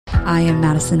I am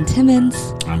Madison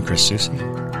Timmons. I'm Chris Susie.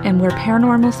 And we're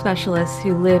paranormal specialists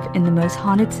who live in the most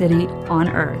haunted city on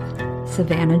earth,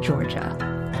 Savannah, Georgia.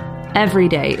 Every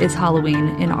day is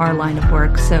Halloween in our line of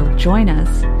work, so join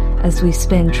us as we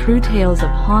spin true tales of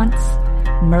haunts,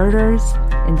 murders,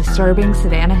 and disturbing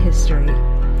Savannah history.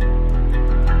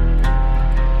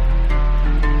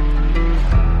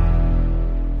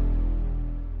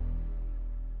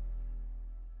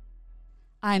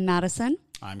 I'm Madison.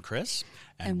 I'm Chris.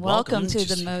 And welcome to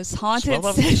the most haunted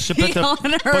city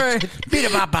on earth.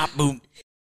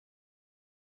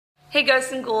 Hey,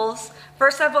 ghosts and ghouls.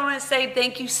 First, I want to say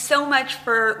thank you so much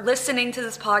for listening to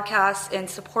this podcast and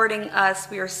supporting us.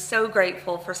 We are so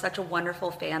grateful for such a wonderful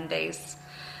fan base.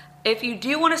 If you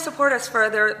do want to support us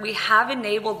further, we have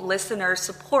enabled listener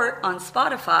support on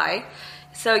Spotify,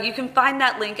 so you can find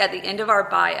that link at the end of our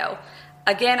bio.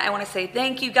 Again, I want to say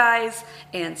thank you guys,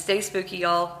 and stay spooky,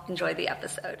 y'all. Enjoy the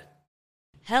episode.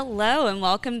 Hello, and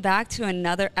welcome back to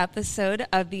another episode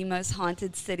of the most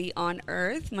haunted city on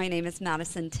earth. My name is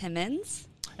Madison Timmons.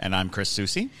 And I'm Chris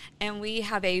Susie. And we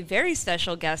have a very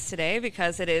special guest today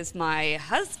because it is my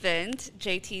husband,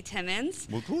 JT Timmons.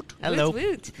 Woot woot. Hello. Woot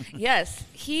woot. Yes,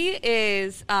 he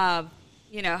is,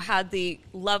 had the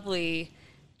lovely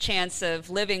chance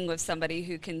of living with somebody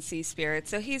who can see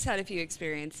spirits. So he's had a few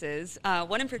experiences.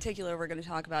 One in particular we're going to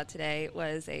talk about today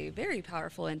was a very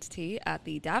powerful entity at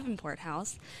the Davenport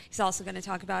house. He's also going to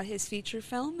talk about his feature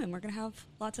film, and we're going to have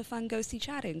lots of fun ghosty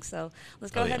chatting. So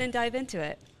let's go ahead and dive into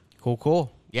it.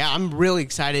 Cool. Yeah, I'm really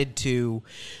excited to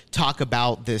talk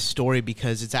about this story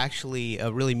because it's actually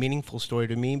a really meaningful story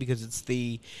to me because it's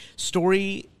the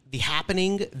story, the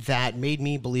happening that made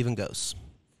me believe in ghosts.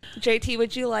 JT,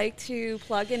 would you like to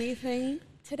plug anything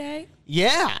today?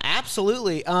 Yeah,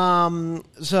 absolutely.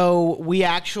 So we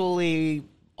actually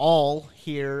all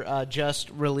here just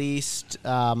released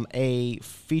a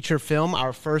feature film.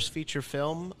 Our first feature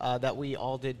film that we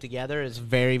all did together is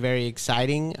very, very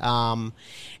exciting.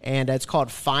 And it's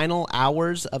called Final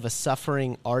Hours of a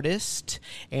Suffering Artist.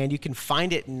 And you can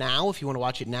find it now, if you want to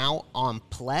watch it now, on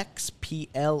Plex,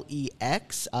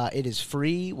 Plex. It is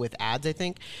free with ads, I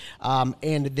think.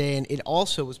 And then it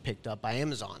also was picked up by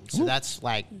Amazon. So that's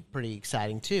pretty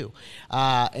exciting too.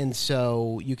 And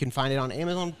so you can find it on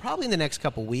Amazon probably in the next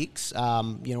couple weeks.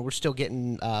 We're still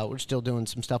doing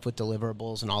some stuff with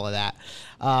deliverables and all of that.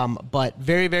 But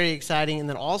very, very exciting. And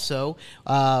then also,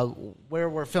 where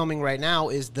we're filming right now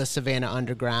is the Savannah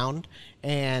Underground.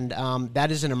 And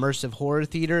that is an immersive horror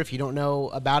theater. If you don't know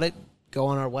about it, go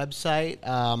on our website.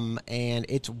 And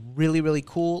it's really, really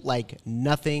cool, like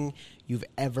nothing you've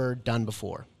ever done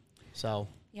before. So.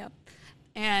 Yep.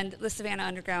 And the Savannah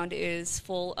Underground is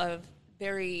full of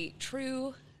very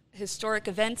true historic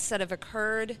events that have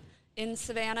occurred in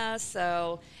Savannah.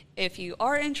 So if you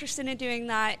are interested in doing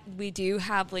that, we do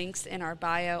have links in our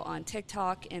bio on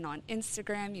TikTok and on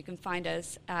Instagram. You can find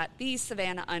us at the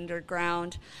Savannah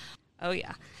Underground. Oh,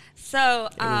 yeah. So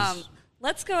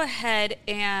let's go ahead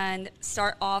and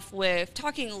start off with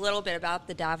talking a little bit about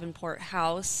the Davenport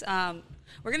house.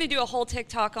 We're going to do a whole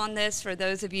TikTok on this. For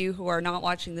those of you who are not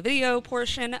watching the video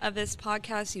portion of this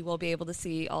podcast, you will be able to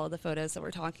see all of the photos that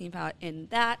we're talking about in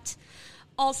that.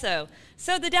 Also,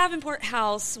 so the Davenport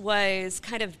house was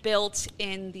kind of built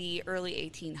in the early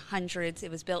 1800s. It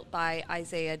was built by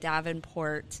Isaiah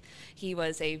Davenport. He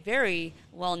was a very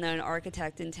well-known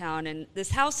architect in town, and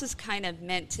this house was kind of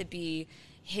meant to be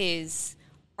his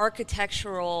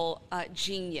architectural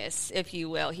genius, if you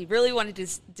will. He really wanted to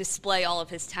display all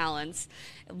of his talents.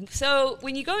 So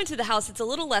when you go into the house, it's a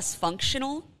little less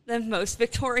functional than most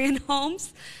Victorian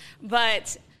homes,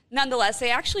 but nonetheless,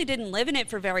 they actually didn't live in it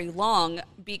for very long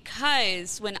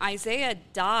because when Isaiah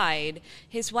died,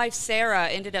 his wife Sarah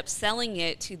ended up selling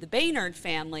it to the Baynard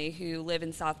family who live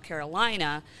in South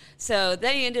Carolina. So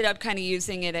they ended up kind of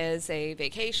using it as a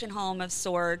vacation home of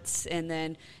sorts, and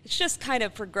then it's just kind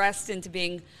of progressed into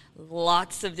being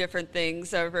lots of different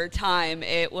things over time.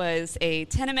 It was a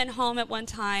tenement home at one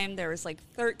time. There was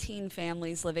 13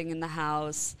 families living in the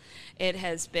house. It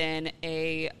has been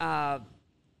a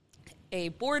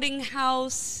boarding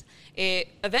house. It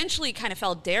eventually kind of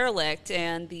fell derelict,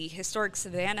 and the Historic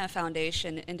Savannah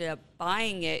Foundation ended up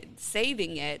buying it,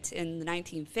 saving it in the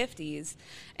 1950s,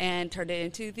 and turned it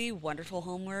into the wonderful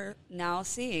home we're now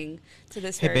seeing to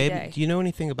this very day. Hey, babe, do you know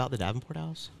anything about the Davenport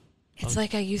house? It's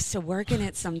like I used to work in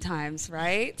it sometimes,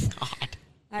 right? God.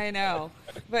 I know.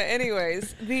 But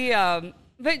anyways,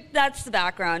 But that's the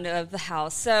background of the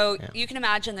house. So you can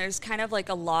imagine there's kind of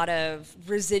a lot of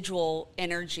residual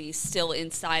energy still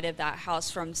inside of that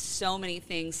house from so many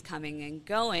things coming and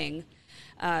going.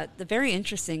 The very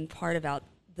interesting part about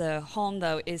the home,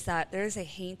 though, is that there's a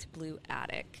haint blue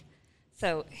attic.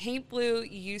 So haint blue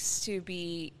used to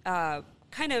be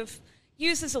kind of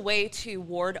used as a way to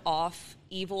ward off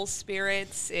evil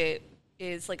spirits. It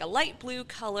is like a light blue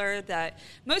color that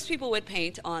most people would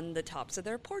paint on the tops of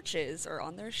their porches or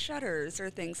on their shutters or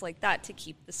things like that to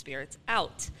keep the spirits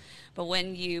out. But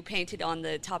when you paint it on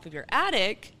the top of your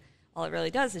attic, all it really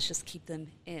does is just keep them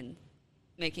in,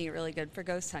 making it really good for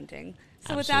ghost hunting.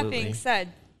 So with that being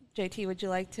said, JT, would you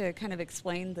like to kind of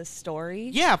explain the story?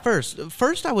 Yeah,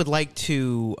 first I would like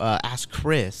to ask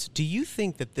Chris, do you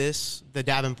think that the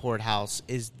Davenport house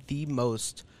is the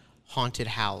most haunted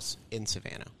house in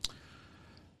Savannah?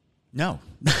 No,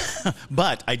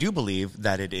 but I do believe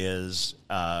that it is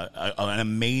an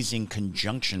amazing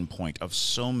conjunction point of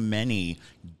so many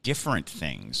different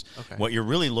things. Okay. What you're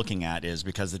really looking at is,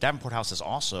 because the Davenport house is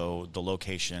also the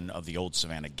location of the old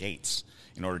Savannah gates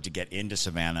in order to get into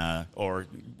Savannah, or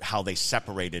how they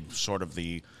separated sort of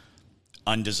the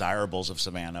undesirables of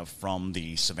Savannah from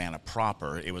the Savannah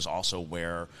proper. It was also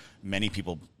where many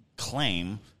people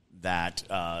claim that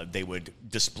they would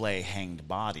display hanged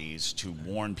bodies to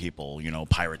warn people,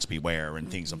 pirates beware and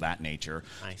things of that nature.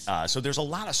 Nice. So there's a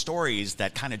lot of stories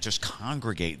that kind of just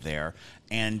congregate there.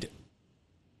 And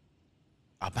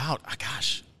about,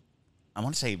 I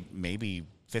want to say maybe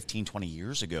 15, 20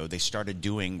 years ago, they started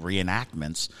doing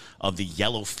reenactments of the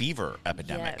yellow fever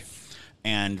epidemic. Yes.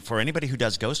 And for anybody who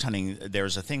does ghost hunting,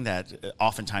 there's a thing that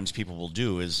oftentimes people will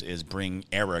do is bring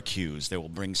era cues. They will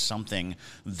bring something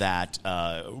that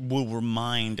will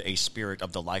remind a spirit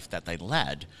of the life that they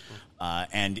led.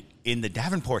 And in the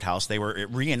Davenport house, they were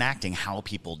reenacting how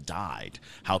people died,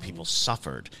 how people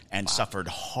suffered, and suffered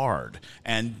hard.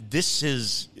 And this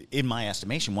is, in my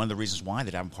estimation, one of the reasons why the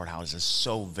Davenport house is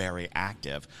so very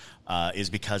active. Is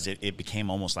because it became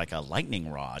almost like a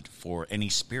lightning rod for any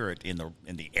spirit in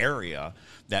the area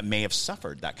that may have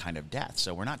suffered that kind of death.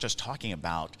 So we're not just talking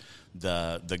about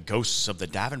the ghosts of the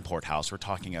Davenport house. We're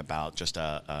talking about just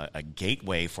a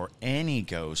gateway for any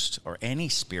ghost or any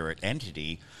spirit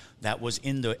entity that was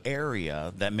in the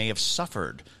area that may have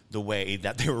suffered the way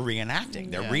that they were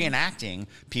reenacting. They're reenacting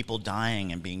people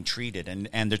dying and being treated,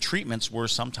 and the treatments were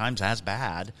sometimes as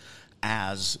bad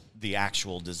as the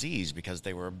actual disease, because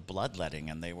they were bloodletting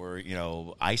and they were,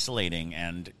 isolating,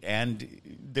 and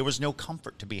there was no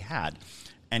comfort to be had.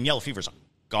 And yellow fever is a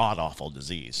god-awful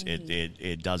disease. Mm-hmm.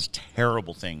 It does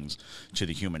terrible things to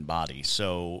the human body.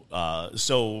 So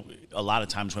a lot of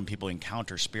times when people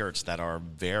encounter spirits that are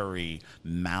very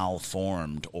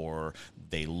malformed, or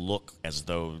they look as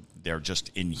though they're just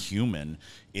inhuman,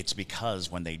 it's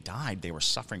because when they died, they were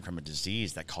suffering from a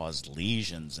disease that caused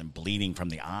lesions and bleeding from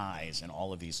the eyes and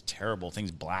all of these terrible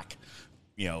things, black,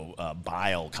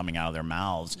 bile coming out of their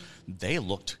mouths. They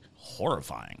looked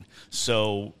horrifying.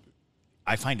 So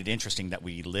I find it interesting that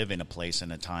we live in a place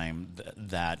and a time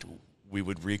that we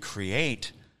would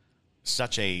recreate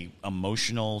such a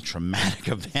emotional, traumatic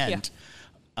event.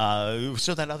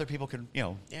 So that other people could,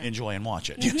 enjoy and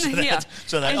watch it.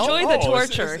 So that enjoy the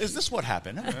torture. Is this what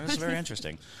happened? It's very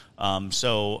interesting.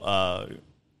 So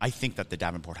I think that the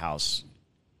Davenport house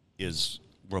is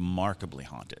remarkably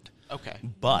haunted. Okay.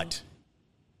 But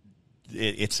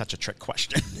it's such a trick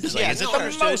question. Is it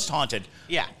the most haunted?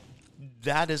 Yeah.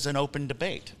 That is an open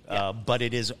debate. But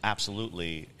it is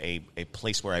absolutely a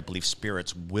place where I believe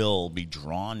spirits will be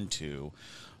drawn to.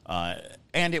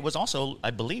 And it was also,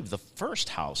 I believe, the first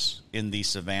house in the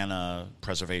Savannah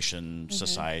Preservation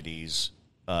Society's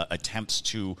attempts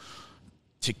to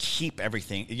keep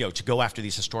everything, to go after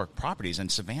these historic properties. And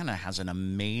Savannah has an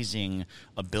amazing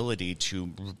ability to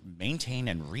maintain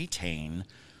and retain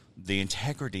the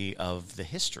integrity of the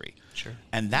history. Sure.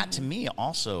 And that, to me,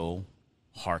 also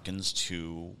harkens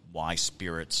to why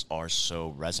spirits are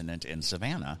so resonant in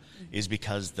Savannah, is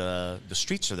because the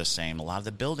streets are the same. A lot of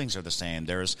the buildings are the same.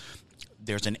 There's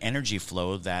an energy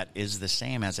flow that is the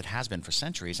same as it has been for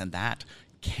centuries, and that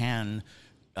can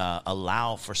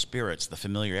allow for spirits the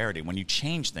familiarity. When you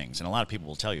change things, and a lot of people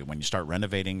will tell you, when you start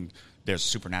renovating, there's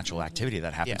supernatural activity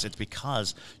that happens. Yeah. It's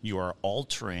because you are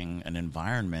altering an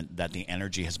environment that the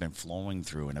energy has been flowing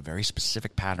through in a very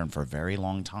specific pattern for a very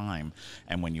long time.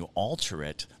 And when you alter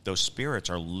it, those spirits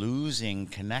are losing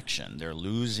connection. They're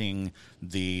losing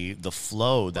the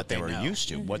flow that they were used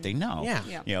to, what they know.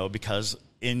 Yeah. Because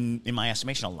in my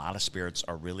estimation, a lot of spirits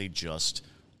are really just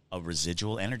a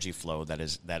residual energy flow that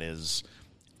is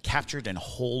captured and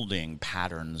holding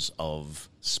patterns of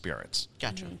spirits.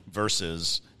 Gotcha.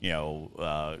 Versus,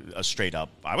 a straight up,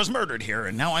 I was murdered here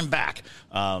and now I'm back.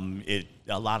 A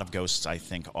lot of ghosts, I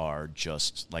think, are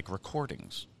just like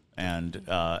recordings. And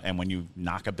when you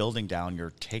knock a building down,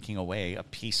 you're taking away a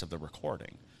piece of the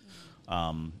recording.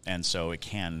 and so it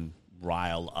can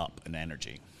rile up an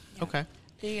energy. Yeah. Okay.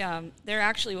 There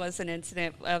actually was an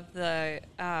incident of the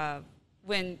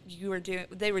when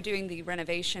they were doing the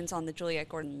renovations on the Juliette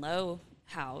Gordon Low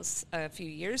house a few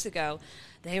years ago.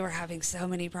 They were having so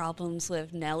many problems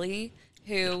with Nellie,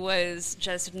 who was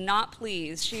just not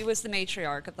pleased. She was the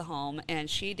matriarch of the home, and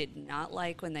she did not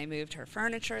like when they moved her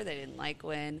furniture. They didn't like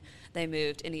when they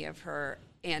moved any of her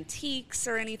antiques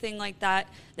or anything like that.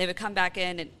 They would come back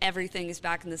in, and everything is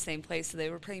back in the same place. So they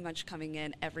were pretty much coming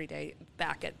in every day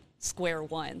back at square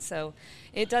one. So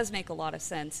it does make a lot of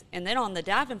sense. And then on the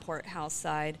Davenport house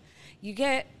side, you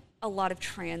get a lot of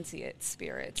transient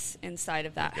spirits inside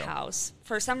of that house.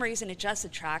 For some reason, it just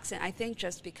attracts it. I think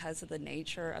just because of the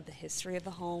nature of the history of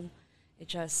the home, it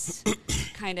just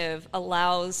kind of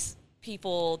allows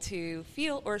people to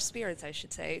feel, or spirits, I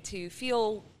should say, to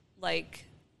feel like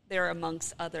they're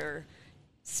amongst other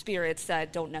spirits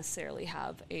that don't necessarily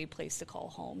have a place to call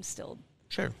home still.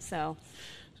 Sure.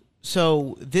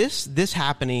 So this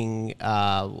happening,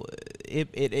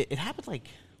 it happened like,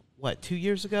 what, 2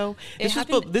 years ago?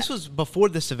 This was before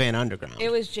the Savannah Underground.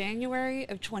 It was January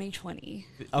of 2020.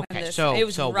 Okay, it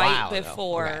was right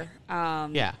before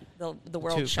yeah. the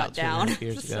world shut down. 2.5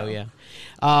 years ago, yeah.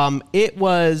 It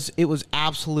was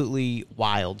absolutely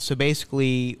wild. So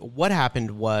basically, what happened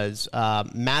was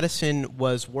Madison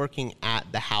was working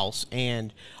at the house,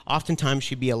 and oftentimes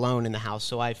she'd be alone in the house.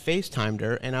 So I FaceTimed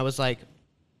her, and I was like,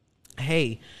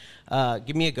 "Hey,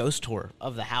 give me a ghost tour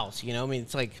of the house." You know, I mean,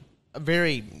 it's like a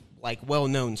very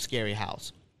well-known scary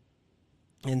house.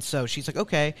 And so she's like,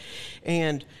 okay,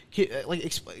 and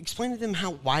explain to them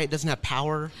why it doesn't have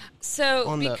power.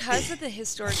 So because of the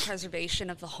historic preservation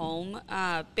of the home,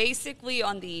 basically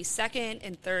on the second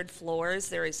and third floors,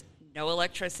 there is no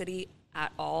electricity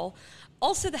at all.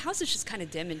 Also, the house is just kind of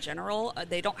dim in general.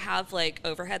 They don't have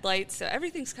overhead lights, so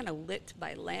everything's kind of lit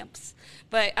by lamps.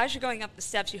 But as you're going up the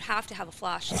steps, you have to have a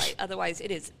flashlight. Otherwise, it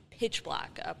is pitch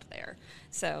black up there.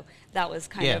 So that was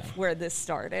kind of where this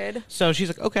started. So she's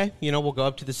like, okay, we'll go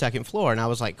up to the second floor. And I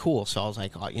was like, cool. So I was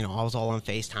like, I was all on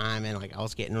FaceTime, and I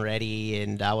was getting ready,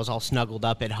 and I was all snuggled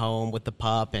up at home with the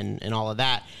pup and all of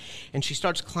that. And she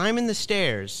starts climbing the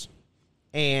stairs.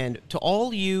 And to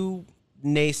all you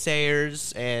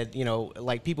naysayers and,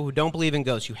 people who don't believe in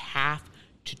ghosts, you have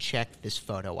to check this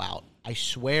photo out. I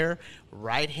swear,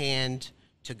 right hand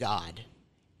to God,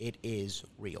 it is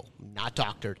real, not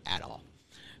doctored at all.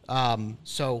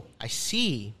 So I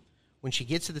see when she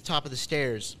gets to the top of the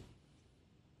stairs,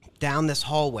 down this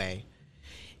hallway,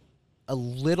 a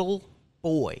little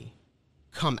boy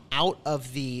come out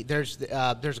of there's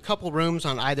a couple rooms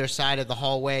on either side of the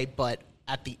hallway, but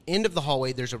at the end of the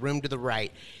hallway, there's a room to the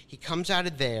right. He comes out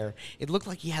of there. It looked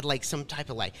like he had some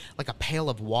type of like a pail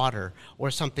of water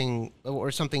or something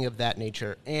of that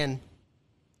nature. And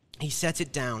he sets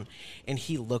it down, and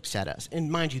he looks at us. And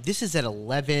mind you, this is at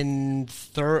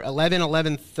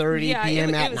 11:30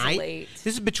 p.m. at night. Late.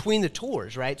 This is between the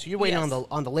tours, right? So you're waiting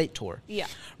on the late tour. Yeah.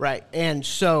 Right. And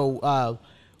so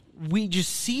we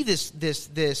just see this.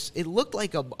 It looked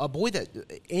like a boy that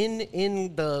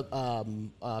in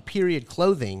the period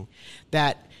clothing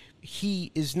that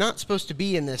he is not supposed to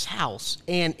be in this house.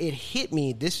 And it hit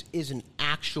me. This is an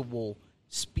actual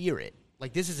spirit.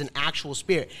 This is an actual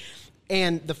spirit.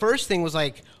 And the first thing was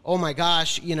like, oh my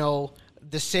gosh,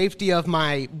 the safety of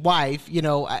my wife.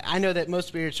 I know that most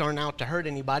spirits aren't out to hurt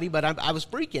anybody, but I was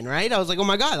freaking, right? I was like, oh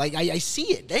my God, I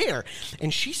see it there.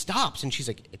 And she stops, and she's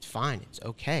like, it's fine, it's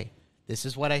okay. This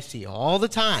is what I see all the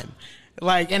time.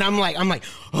 And I'm like,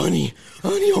 honey,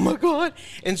 oh my God.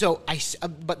 And so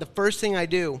but the first thing I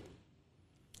do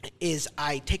is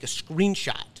I take a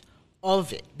screenshot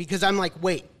of it, because I'm like,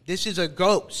 wait, this is a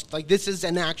ghost. This is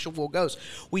an actual ghost.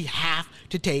 We have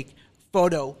to take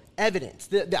photo evidence.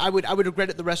 I would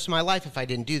regret it the rest of my life if I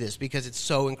didn't do this, because it's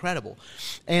so incredible.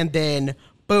 And then,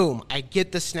 boom, I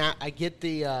get the snap. I get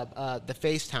the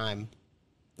FaceTime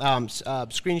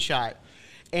screenshot,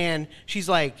 and she's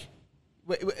like,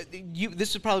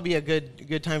 this would probably be a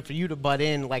good time for you to butt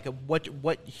in.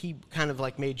 What he kind of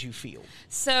made you feel.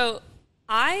 So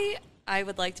I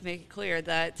would like to make it clear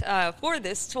that for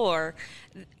this tour,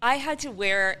 I had to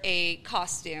wear a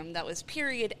costume that was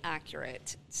period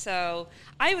accurate. So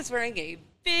I was wearing a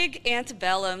big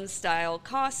antebellum style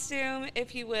costume,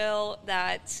 if you will,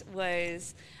 that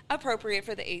was appropriate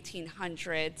for the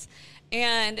 1800s.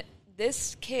 And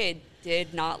this kid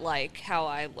did not like how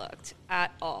I looked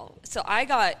at all. So I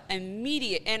got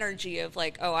immediate energy of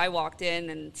I walked in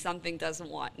and something doesn't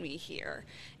want me here.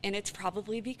 And it's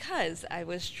probably because I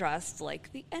was dressed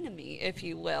like the enemy, if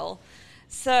you will.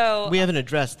 So we haven't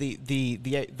addressed the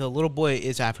little boy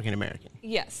is African American.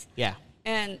 Yes. Yeah.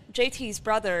 And JT's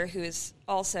brother, who is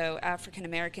also African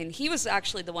American, he was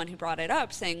actually the one who brought it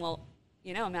up, saying, well,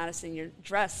 you know, Madison, you're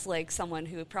dressed like someone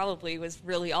who probably was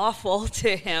really awful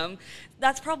to him.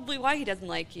 That's probably why he doesn't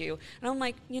like you. And I'm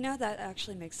like, you know, that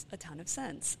actually makes a ton of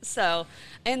sense. So,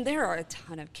 and there are a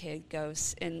ton of kid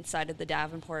ghosts inside of the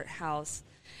Davenport house.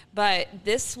 But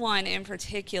this one in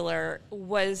particular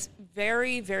was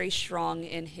very, very strong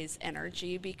in his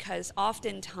energy, because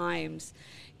oftentimes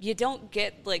you don't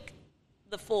get, like,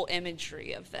 the full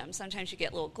imagery of them. Sometimes you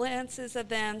get little glances of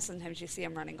them. Sometimes you see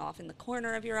them running off in the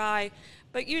corner of your eye.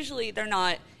 But usually they're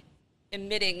not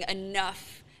emitting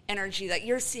enough energy that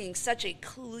you're seeing such a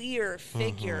clear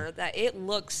figure that it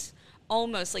looks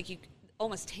almost like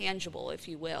almost tangible, if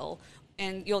you will.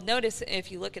 And you'll notice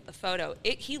if you look at the photo,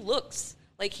 he looks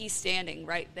like he's standing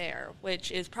right there,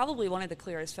 which is probably one of the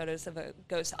clearest photos of a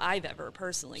ghost I've ever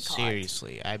personally caught.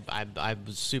 Seriously, I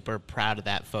was super proud of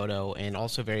that photo and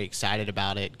also very excited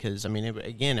about it because, I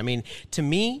mean, to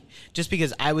me, just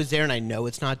because I was there and I know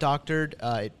it's not doctored,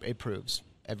 it proves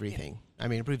everything. Yeah. I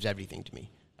mean, it proves everything to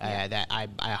me. Yeah. That I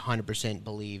 100%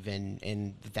 believe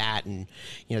in that. And,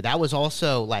 you know, that was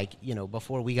also like, you know,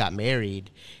 before we got married,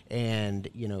 and,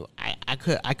 you know,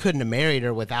 I couldn't have married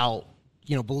her without,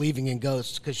 you know, believing in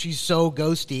ghosts, because she's so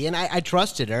ghosty, and I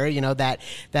trusted her, you know, that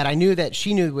I knew that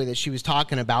she knew what she was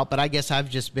talking about, but I guess I've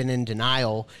just been in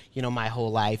denial, you know, my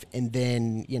whole life. And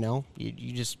then, you know,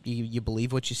 you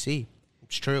believe what you see.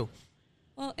 It's true.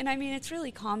 Well, and I mean, it's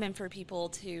really common for people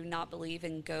to not believe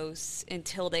in ghosts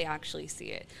until they actually see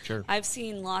it. Sure. I've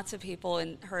seen lots of people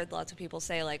and heard lots of people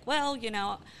say, like, well, you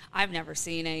know, I've never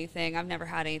seen anything. I've never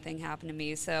had anything happen to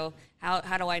me. So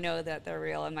how do I know that they're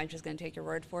real? Am I just going to take your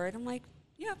word for it? I'm like,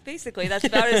 yeah, basically, that's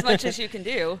about as much as you can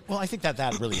do. Well, I think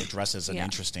that really addresses an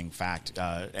interesting fact,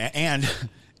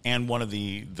 and one of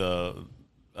the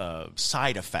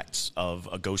side effects of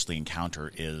a ghostly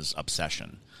encounter is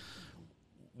obsession.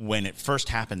 When it first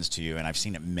happens to you, and I've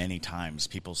seen it many times,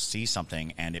 people see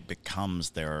something and it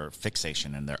becomes their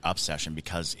fixation and their obsession,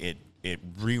 because it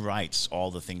rewrites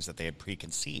all the things that they had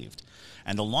preconceived.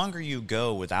 And the longer you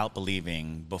go without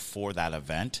believing before that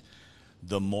event,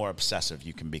 the more obsessive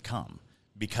you can become,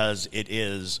 because it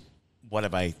is, what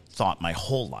have I thought my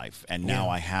whole life, and now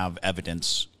I have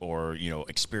evidence or, you know,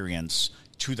 experience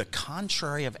to the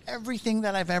contrary of everything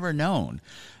that I've ever known.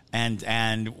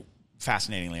 And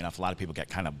fascinatingly enough, a lot of people get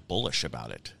kind of bullish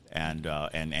about it and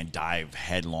dive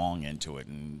headlong into it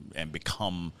and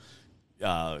become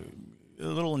a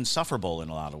little insufferable in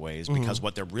a lot of ways, because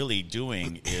what they're really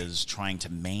doing is trying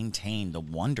to maintain the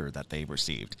wonder that they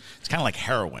received. It's kind of like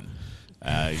heroin.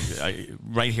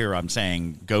 Right here, I'm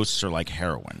saying ghosts are like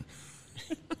heroin.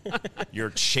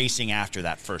 You're chasing after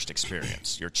that first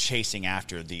experience. You're chasing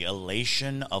after the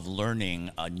elation of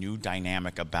learning a new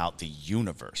dynamic about the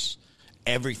universe.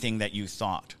 Everything that you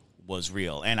thought was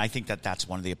real. And I think that that's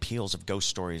one of the appeals of ghost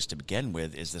stories to begin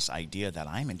with, is this idea that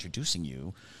I'm introducing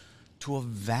you to a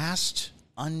vast,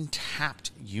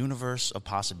 untapped universe of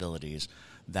possibilities,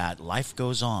 that life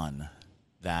goes on,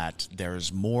 that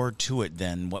there's more to it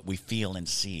than what we feel and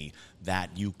see,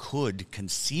 that you could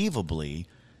conceivably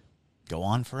go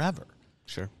on forever.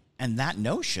 Sure. And that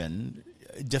notion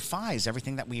defies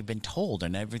everything that we've been told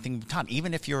and everything we've taught.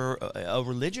 Even if you're a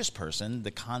religious person,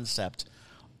 the concept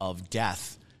of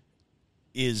death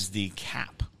is the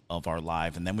cap of our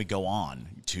life, and then we go on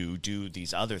to do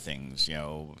these other things, you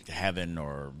know, heaven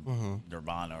or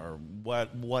nirvana or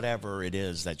whatever it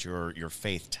is that your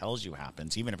faith tells you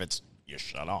happens, even if it's you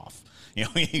shut off. You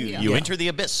know, you enter the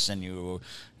abyss and you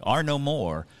are no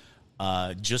more.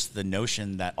 Just the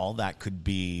notion that all that could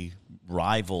be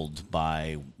rivaled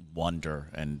by wonder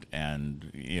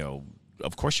and you know,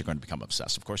 of course you're going to become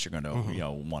obsessed. Of course you're going to you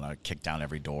know, want to kick down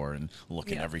every door and look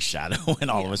in every shadow,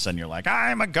 and all of a sudden you're like,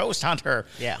 I'm a ghost hunter.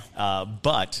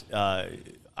 But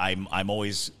I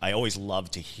always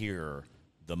love to hear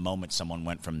the moment someone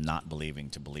went from not believing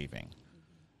to believing.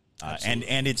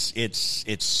 And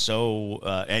it's so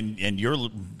and you're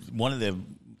one of the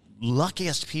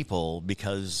luckiest people,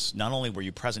 because not only were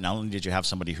you present, not only did you have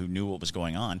somebody who knew what was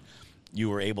going on, you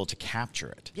were able to capture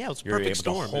it. Yeah, it was a perfect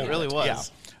storm. It really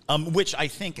was. Yeah. Which I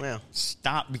think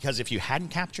stopped, because if you hadn't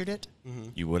captured it,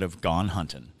 you would have gone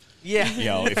hunting. Yeah. You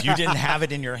know, if you didn't have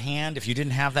it in your hand, if you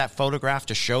didn't have that photograph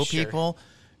to show people,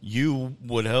 you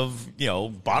would have, you know,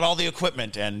 bought all the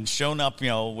equipment and shown up, you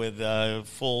know, with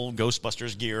full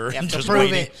Ghostbusters gear and just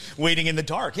waiting in the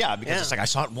dark. Yeah, because it's like, I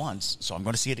saw it once, so I'm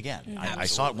going to see it again. I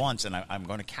saw it once, and I'm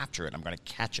going to capture it. I'm going to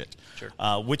catch it,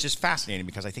 which is fascinating,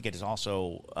 because I think it is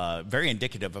also very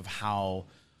indicative of how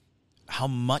how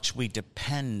much we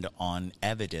depend on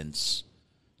evidence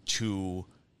to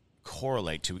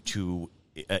correlate, to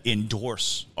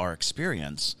endorse our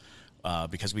experience,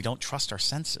 because we don't trust our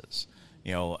senses.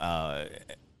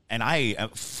 And I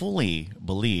fully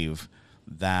believe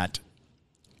that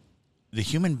the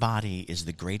human body is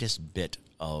the greatest bit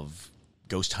of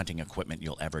ghost hunting equipment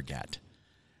you'll ever get.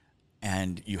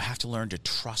 And you have to learn to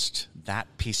trust that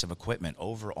piece of equipment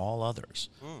over all others,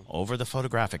 over the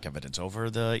photographic evidence,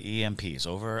 over the EMPs,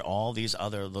 over all these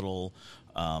other little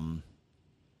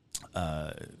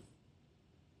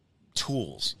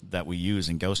tools that we use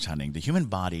in ghost hunting. The human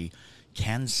body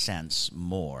can sense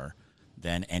more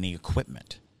than any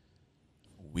equipment.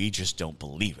 We just don't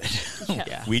believe it.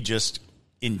 Yeah. We just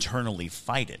internally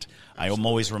fight it. I'm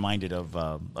always reminded of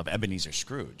Ebenezer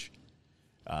Scrooge.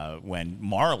 When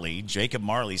Jacob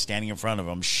Marley, standing in front of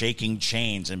him, shaking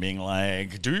chains and being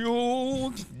like, "Do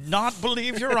you not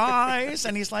believe your eyes?"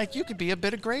 And he's like, "You could be a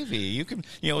bit of gravy. You can,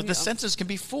 the senses can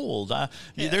be fooled.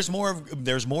 There's more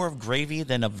of gravy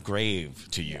than of grave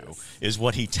to you," is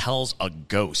what he tells a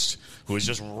ghost who is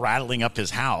just rattling up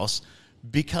his house,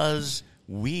 because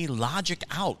we logic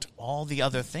out all the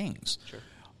other things. Sure.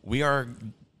 We are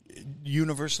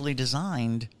universally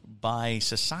designed by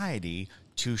society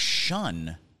to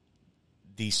shun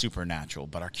the supernatural,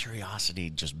 but our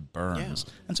curiosity just burns.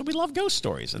 Yeah. And so we love ghost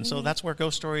stories. And so that's where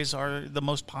ghost stories are the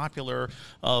most popular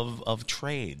of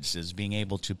trades, is being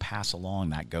able to pass along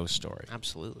that ghost story.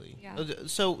 Absolutely. Yeah.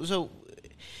 So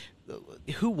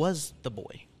who was the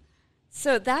boy?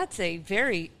 So that's a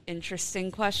very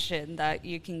interesting question that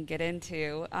you can get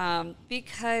into,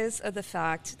 because of the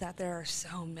fact that there are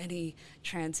so many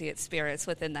transient spirits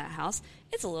within that house.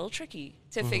 It's a little tricky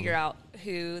to figure out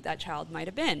who that child might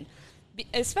have been,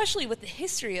 especially with the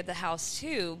history of the house,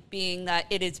 too, being that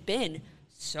it has been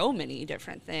so many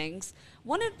different things.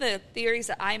 One of the theories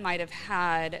that I might have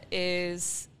had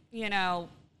is,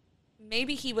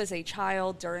 maybe he was a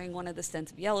child during one of the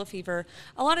stints of yellow fever.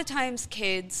 A lot of times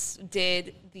kids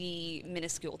did the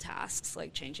minuscule tasks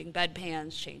like changing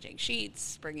bedpans, changing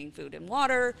sheets, bringing food and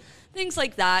water, things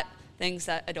like that, things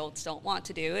that adults don't want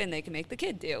to do and they can make the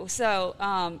kid do. So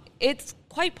it's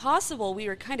quite possible we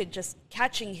were kind of just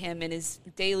catching him in his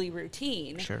daily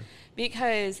routine. Sure.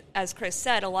 Because, as Chris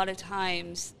said, a lot of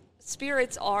times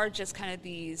spirits are just kind of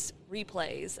these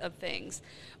replays of things.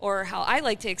 Or how I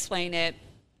like to explain it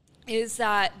is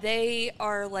that they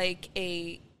are like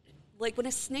when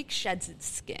a snake sheds its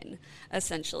skin,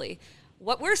 essentially.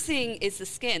 What we're seeing is the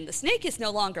skin. The snake is no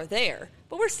longer there,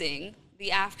 but we're seeing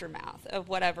the aftermath of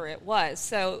whatever it was.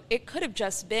 So it could have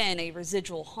just been a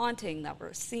residual haunting that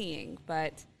we're seeing,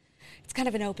 but it's kind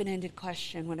of an open-ended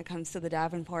question when it comes to the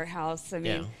Davenport house. I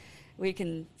mean, we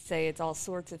can say it's all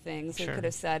sorts of things. Sure. We could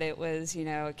have said it was,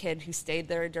 a kid who stayed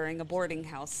there during a boarding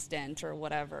house stint or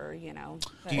whatever,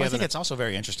 But I think it's also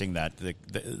very interesting that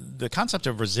the concept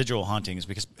of residual hauntings,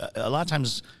 because a lot of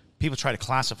times people try to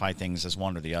classify things as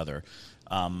one or the other.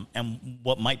 And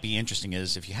what might be interesting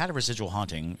is if you had a residual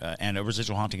haunting, and a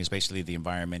residual haunting is basically the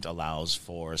environment allows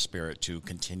for a spirit to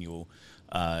continue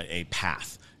a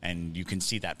path, and you can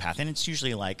see that path. And it's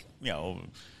usually like,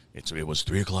 it was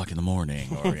 3 o'clock in the morning,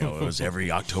 or it was every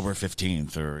October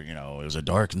 15th, or it was a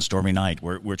dark and stormy night.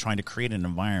 We're trying to create an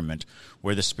environment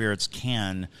where the spirits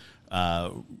can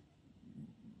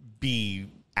be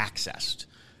accessed,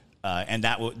 and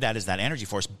that is that energy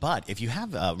force. But if you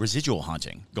have residual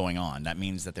haunting going on, that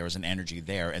means that there is an energy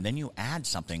there, and then you add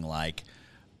something like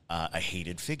a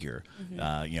hated figure,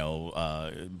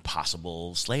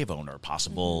 possible slave owner,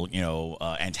 possible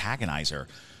antagonizer,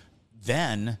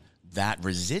 then that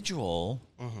residual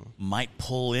might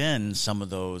pull in some of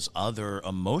those other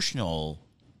emotional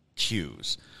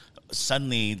cues.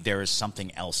 Suddenly there is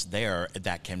something else there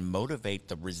that can motivate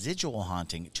the residual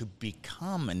haunting to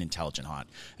become an intelligent haunt.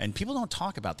 And people don't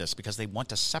talk about this because they want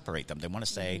to separate them. They want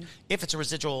to say, if it's a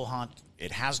residual haunt,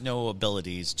 it has no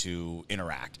abilities to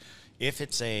interact. If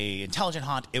it's a intelligent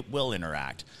haunt, it will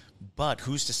interact. But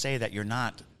who's to say that you're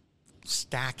not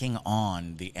stacking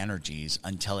on the energies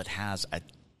until it has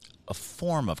a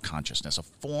form of consciousness, a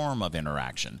form of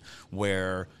interaction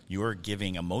where you're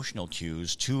giving emotional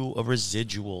cues to a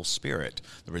residual spirit.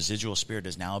 The residual spirit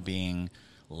is now being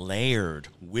layered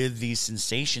with these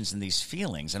sensations and these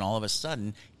feelings, and all of a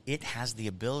sudden it has the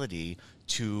ability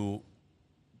to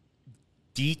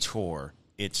detour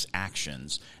its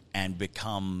actions and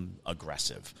become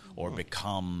aggressive or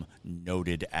become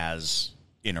noted as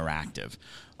interactive.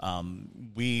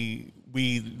 We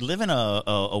live in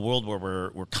a world where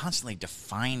we're constantly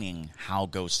defining how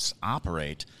ghosts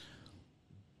operate,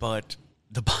 but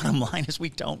the bottom line is we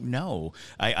don't know.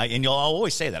 And I'll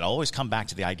always say that. I'll always come back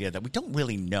to the idea that we don't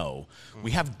really know.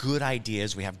 We have good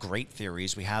ideas. We have great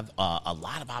theories. We have a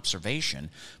lot of observation.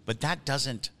 But that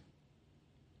doesn't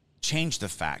change the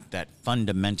fact that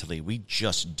fundamentally we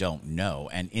just don't know.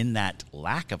 And in that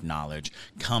lack of knowledge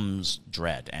comes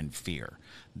dread and fear.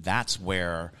 That's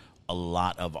where a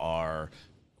lot of our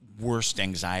worst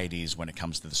anxieties when it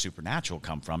comes to the supernatural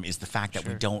come from, is the fact that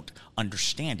we don't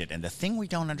understand it. And the thing we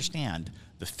don't understand,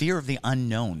 the fear of the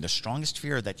unknown, the strongest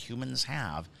fear that humans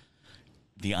have,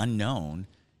 the unknown,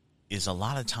 is a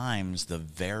lot of times the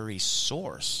very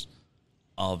source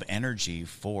of energy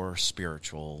for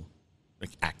spiritual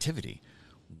activity.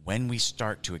 When we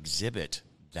start to exhibit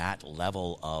that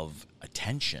level of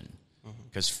attention,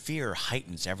 because fear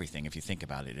heightens everything. If you think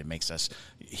about it, it makes us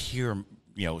hear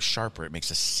sharper. It makes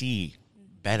us see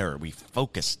better. We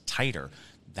focus tighter.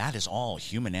 That is all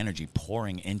human energy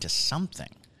pouring into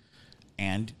something.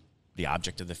 And the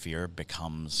object of the fear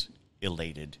becomes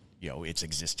elated. It's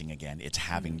existing again. It's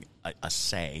having a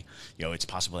say. It's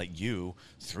possible that you,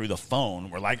 through the phone,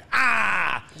 were like,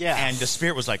 ah! Yeah. And the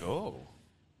spirit was like, oh.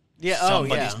 Yeah,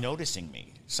 somebody's noticing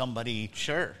me. Somebody.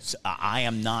 Sure. I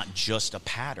am not just a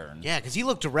pattern. Yeah, because he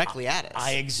looked directly at us.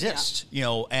 I exist.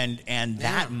 Yeah. And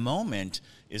that moment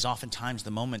is oftentimes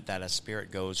the moment that a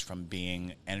spirit goes from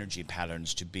being energy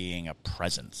patterns to being a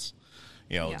presence.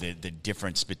 The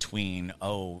difference between,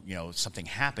 something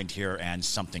happened here and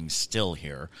something's still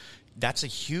here. That's a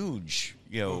huge,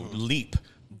 leap.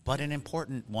 But an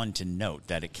important one to note,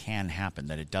 that it can happen,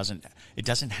 that it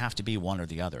doesn't have to be one or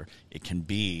the other. It can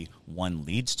be one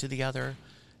leads to the other,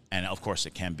 and of course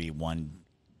it can be one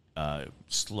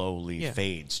slowly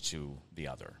fades to the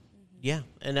other. Yeah,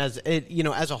 and as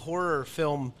a horror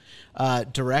film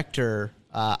director,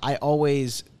 I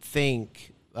always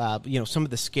think some of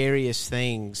the scariest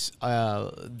things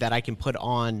that I can put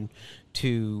on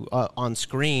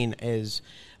screen is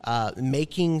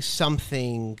making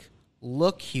something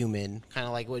look human, kind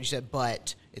of like what you said,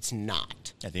 but it's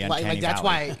not. At the uncanny that's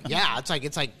valley. why,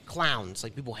 it's like clowns.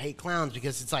 Like, people hate clowns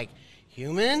because it's like,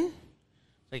 human?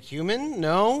 Like, human?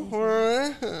 No?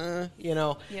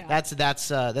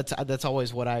 That's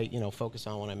always what I, focus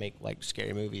on when I make, like,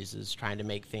 scary movies, is trying to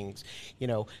make things,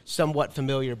 somewhat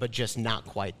familiar, but just not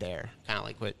quite there. Kind of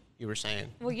like what you were saying.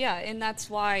 Well, yeah, and that's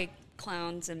why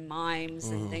clowns and mimes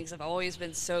and things have always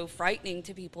been so frightening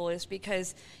to people, is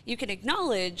because you can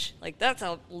acknowledge, like, that's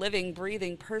a living,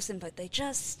 breathing person, but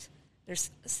there's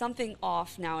something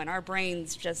off now, and our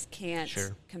brains just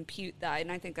can't compute that.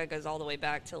 And I think that goes all the way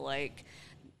back to, like,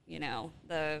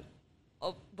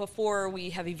 before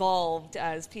we have evolved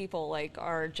as people, like,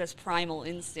 our just primal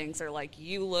instincts are like,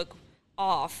 you look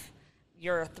off,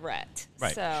 you're a threat.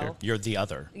 Right, so, You're the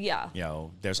other. Yeah.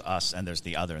 There's us and there's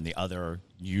the other, and the other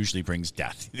usually brings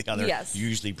death. The other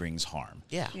usually brings harm.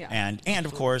 Yeah. And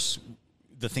of course,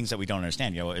 the things that we don't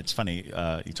understand. It's funny,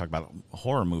 you talk about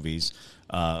horror movies.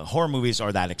 Horror movies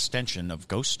are that extension of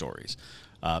ghost stories.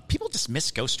 People dismiss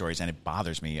ghost stories, and it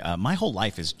bothers me. My whole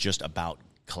life is just about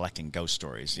collecting ghost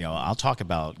stories. I'll talk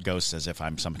about ghosts as if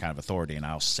I'm some kind of authority, and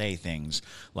I'll say things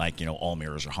like, all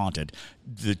mirrors are haunted.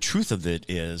 The truth of it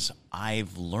is,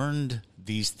 I've learned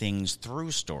these things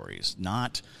through stories,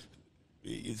 not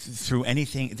through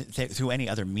any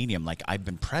other medium. Like, I've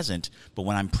been present, but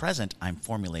when I'm present, I'm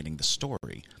formulating the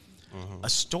story. A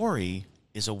story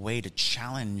is a way to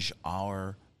challenge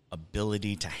our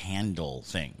ability to handle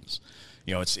things.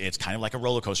 It's kind of like a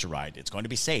roller coaster ride. It's going to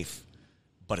be safe,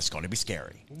 but it's going to be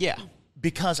scary. Yeah.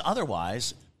 Because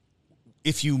otherwise,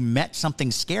 if you met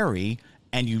something scary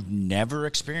and you never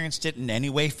experienced it in any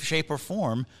way, shape, or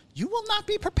form, you will not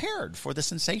be prepared for the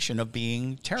sensation of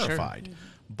being terrified. Sure.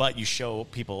 But you show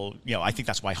people, I think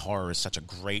that's why horror is such a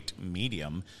great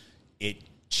medium. It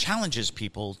challenges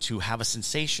people to have a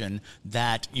sensation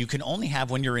that you can only have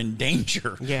when you're in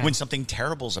danger, when something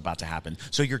terrible is about to happen.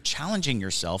 So you're challenging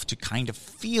yourself to kind of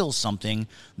feel something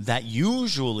that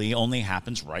usually only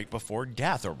happens right before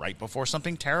death or right before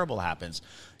something terrible happens.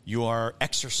 You are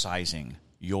exercising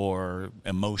your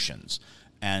emotions.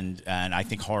 And I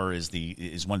think horror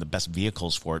is one of the best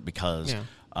vehicles for it, because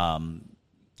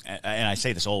and I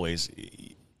say this always,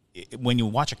 when you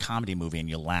watch a comedy movie and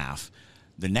you laugh,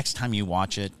 the next time you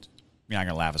watch it, you're not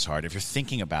going to laugh as hard. If you're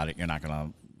thinking about it, you're not going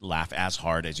to laugh as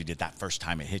hard as you did that first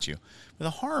time it hit you. With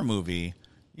a horror movie,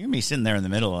 you can be sitting there in the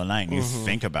middle of the night and you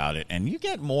think about it, and you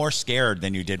get more scared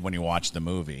than you did when you watched the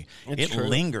movie. It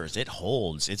lingers. It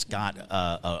holds. It's got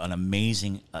an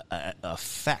amazing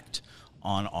effect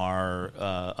on our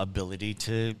ability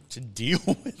to deal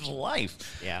with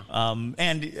life. Yeah.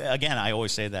 And again, I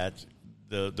always say that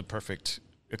the perfect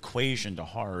equation to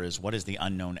horror is what is the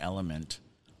unknown element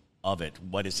of it,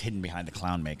 what is hidden behind the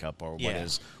clown makeup, or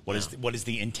what is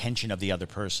the intention of the other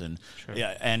person. Sure.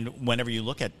 Yeah, and whenever you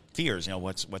look at fears,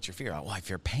 what's your fear? Oh, I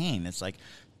fear pain. It's like,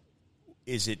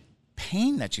 is it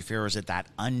pain that you fear, or is it that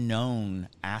unknown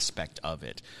aspect of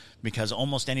it? Because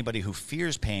almost anybody who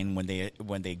fears pain, when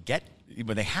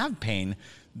they have pain,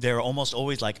 they're almost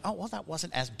always like, oh, well, that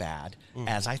wasn't as bad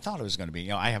as I thought it was going to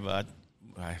be. I have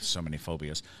so many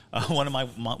phobias. One of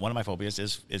my phobias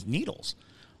is needles.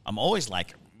 I'm always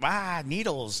like,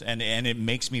 needles, and it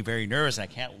makes me very nervous, and I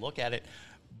can't look at it,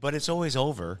 but it's always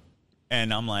over,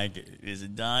 and I'm like, is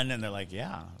it done? And they're like,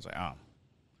 yeah. I was like, oh,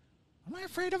 am I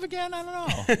afraid of again? I don't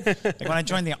know. Like when I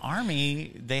joined the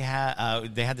Army, they had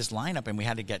this lineup, and we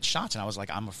had to get shots, and I was like,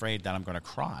 I'm afraid that I'm going to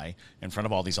cry in front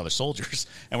of all these other soldiers,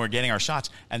 and we're getting our shots,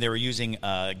 and they were using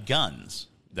guns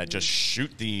that just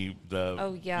shoot the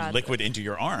liquid into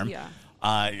your arm. Yeah.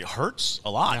 It hurts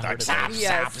a lot. Like, zap,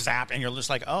 zap, zap. And you're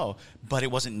just like, oh, but it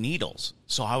wasn't needles.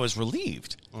 So I was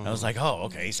relieved. I was like, oh,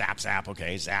 okay, zap, zap,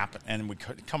 okay, zap. And we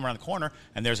come around the corner,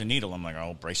 and there's a needle. I'm like,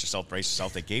 oh, brace yourself, brace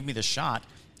yourself. They gave me the shot,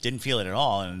 didn't feel it at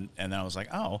all. And then I was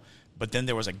like, oh. But then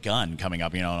there was a gun coming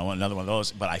up, another one of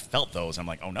those. But I felt those. I'm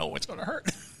like, oh, no, it's going to hurt.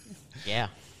 Yeah.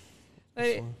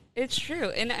 But it's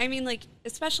true. And I mean, like,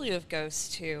 especially with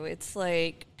ghosts, too, it's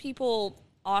like people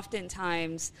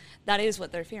oftentimes that is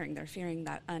what they're fearing. They're fearing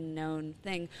that unknown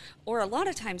thing. Or a lot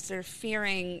of times they're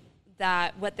fearing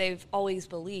that what they've always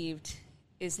believed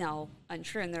is now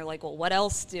untrue. And they're like, well, what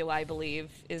else do I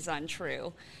believe is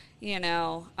untrue?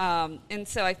 And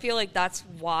so I feel like that's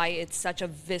why it's such a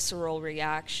visceral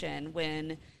reaction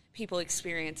when people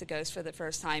experience a ghost for the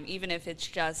first time, even if it's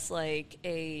just like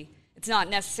it's not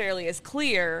necessarily as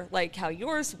clear like how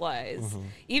yours was,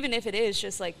 even if it is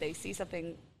just like they see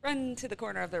something run to the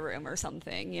corner of the room or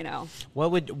something,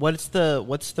 What's the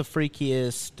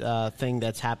freakiest thing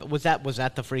that's happened? Was that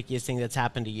the freakiest thing that's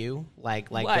happened to you? Like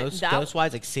ghost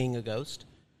wise, like seeing a ghost?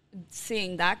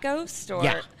 Seeing that ghost, or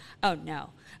yeah. Oh no.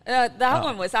 That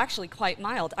one was actually quite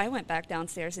mild. I went back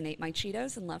downstairs and ate my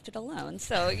Cheetos and left it alone.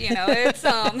 So, it's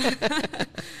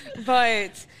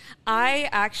but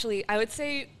I would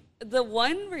say the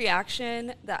one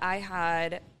reaction that I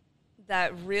had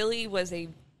that really was a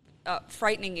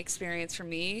frightening experience for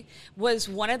me was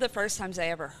one of the first times I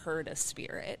ever heard a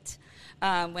spirit.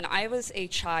 When I was a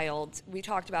child, we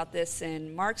talked about this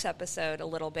in Mark's episode a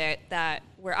little bit, that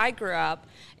where I grew up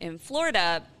in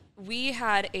Florida, we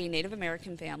had a Native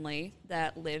American family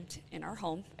that lived in our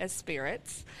home as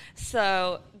spirits.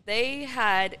 So they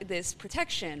had this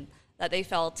protection that they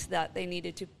felt that they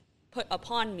needed to put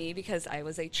upon me because I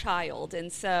was a child.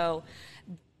 And so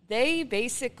they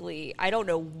basically, I don't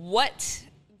know what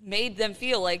made them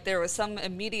feel like there was some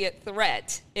immediate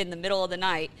threat in the middle of the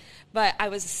night, but I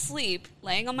was asleep,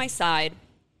 laying on my side,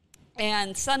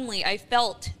 and suddenly I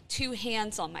felt two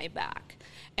hands on my back.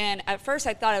 And at first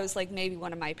I thought it was like maybe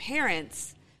one of my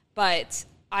parents, but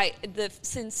the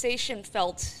sensation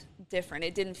felt different.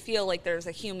 It didn't feel like there was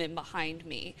a human behind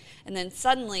me. And then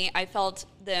suddenly I felt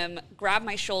them grab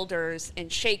my shoulders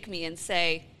and shake me and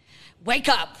say, "Wake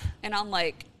up!" And I'm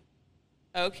like,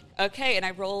 okay. And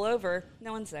I roll over.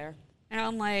 No one's there. And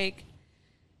I'm like,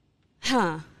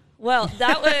 huh. Well,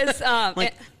 that was...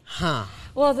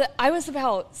 Well, I was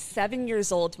about 7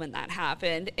 years old when that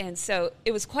happened, and so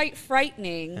it was quite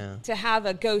frightening to have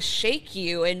a ghost shake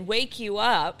you and wake you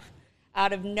up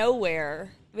out of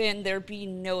nowhere when there be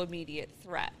no immediate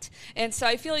threat. And so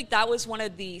I feel like that was one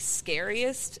of the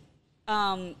scariest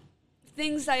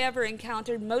things I ever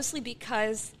encountered, mostly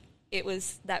because it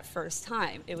was that first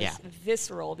time. It was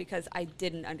visceral because I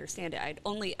didn't understand it. I'd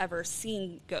only ever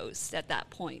seen ghosts at that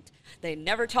point. They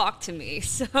never talked to me,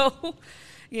 so...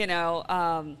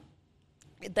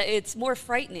 it's more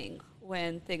frightening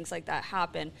when things like that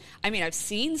happen. I mean, I've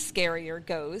seen scarier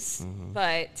ghosts,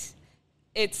 but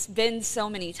it's been so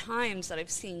many times that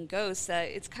I've seen ghosts that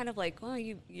it's kind of like, well,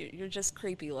 you're just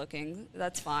creepy looking.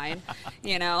 That's fine,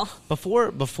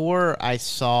 Before I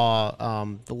saw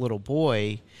the little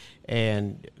boy,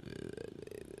 and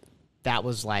that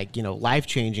was like,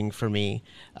 life-changing for me,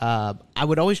 I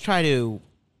would always try to,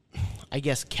 I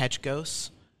guess, catch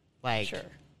ghosts. Like, sure.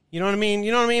 You know what I mean?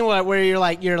 Where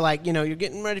you're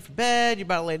getting ready for bed, you're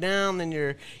about to lay down,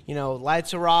 then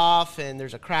lights are off, and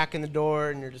there's a crack in the door,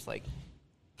 and you're just like...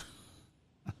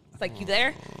 It's like, you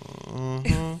there?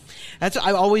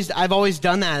 I've always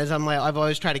done that, I've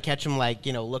always tried to catch them,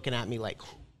 looking at me like...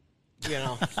 You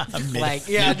know,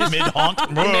 Mid honk.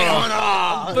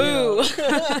 Boo.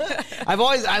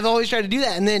 I've always tried to do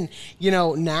that, and then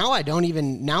now I don't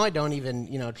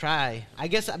even try. I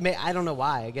guess I don't know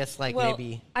why. I guess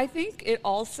maybe I think it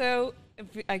also.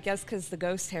 I guess because the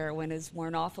ghost heroin is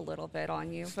worn off a little bit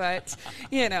on you, but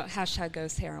hashtag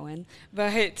ghost heroin.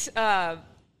 But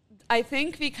I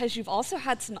think because you've also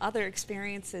had some other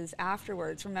experiences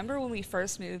afterwards. Remember when we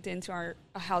first moved into our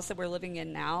house that we're living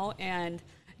in now, and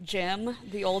Jim,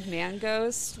 the old man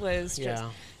ghost, was just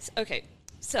okay.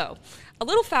 So, a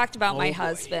little fact about my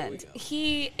husband.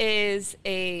 He is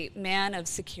a man of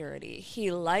security.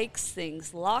 He likes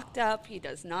things locked up. He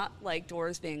does not like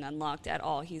doors being unlocked at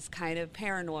all. He's kind of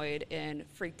paranoid and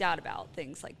freaked out about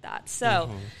things like that.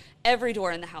 So, every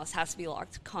door in the house has to be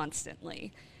locked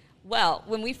constantly. Well,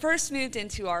 when we first moved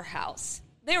into our house,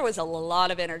 there was a lot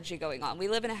of energy going on. We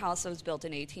live in a house that was built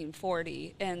in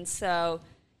 1840, and so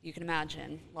you can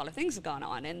imagine a lot of things have gone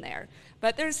on in there.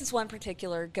 But there's this one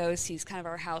particular ghost. He's kind of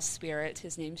our house spirit.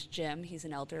 His name's Jim. He's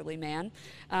an elderly man.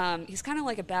 He's kind of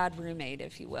like a bad roommate,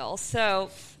 if you will.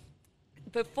 So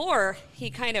before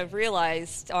he kind of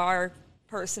realized our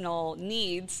personal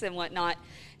needs and whatnot,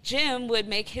 Jim would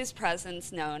make his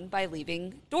presence known by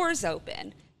leaving doors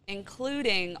open,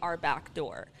 including our back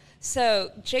door. So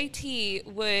JT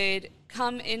would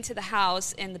come into the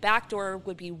house and the back door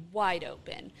would be wide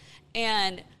open.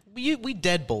 And we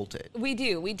deadbolt it. We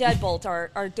do. We deadbolt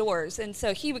our doors. And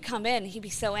so he would come in. He'd be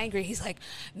so angry. He's like,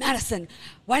 Madison,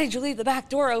 why did you leave the back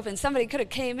door open? Somebody could have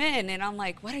came in. And I'm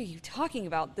like, what are you talking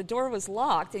about? The door was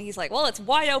locked. And he's like, well, it's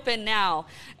wide open now.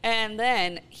 And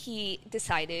then he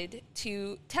decided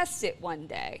to test it one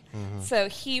day. So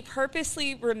he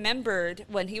purposely remembered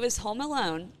when he was home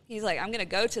alone, he's like, I'm going to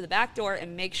go to the back door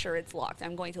and make sure it's locked.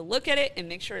 I'm going to look at it and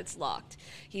make sure it's locked.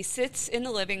 He sits in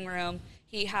the living room.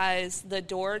 He has the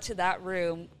door to that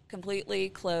room completely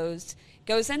closed,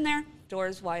 goes in there,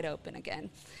 door's wide open again.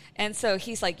 And so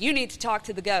he's like, you need to talk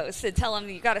to the ghost and tell him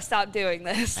you got to stop doing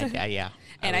this. Yeah.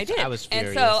 And I did. I was furious.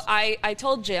 And so I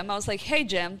told Jim, I was like, hey,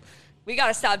 Jim, we got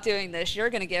to stop doing this. You're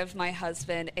going to give my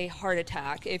husband a heart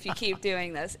attack if you keep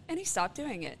doing this. And he stopped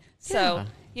doing it. So,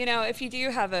 if you do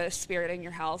have a spirit in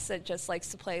your house that just likes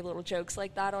to play little jokes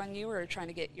like that on you or trying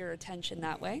to get your attention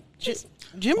that way.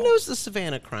 Jim knows the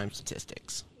Savannah crime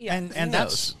statistics. Yeah. And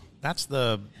that's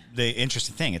the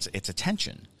interesting thing. It's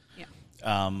attention.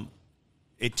 Yeah.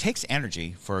 It takes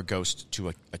energy for a ghost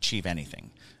to achieve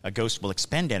anything. A ghost will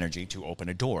expend energy to open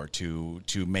a door, to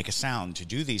make a sound, to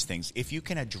do these things. If you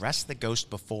can address the ghost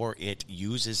before it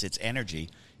uses its energy,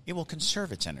 it will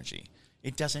conserve its energy.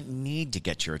 It doesn't need to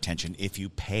get your attention if you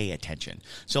pay attention.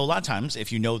 So a lot of times,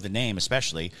 if you know the name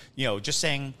especially, just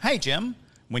saying, hey, Jim,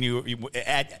 when you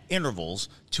at intervals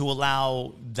to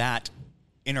allow that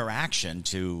interaction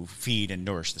to feed and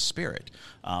nourish the spirit.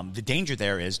 The danger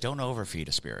there is don't overfeed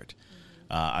a spirit.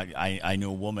 I knew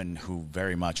a woman who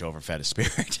very much overfed a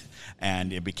spirit,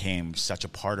 and it became such a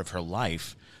part of her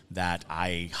life that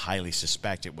I highly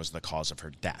suspect it was the cause of her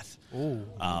death. Oh,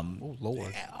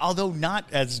 Lord. Although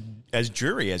not as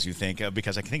dreary as you think,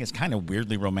 because I think it's kind of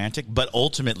weirdly romantic, but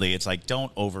ultimately it's like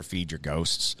don't overfeed your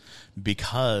ghosts,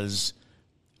 because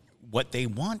what they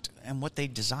want and what they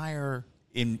desire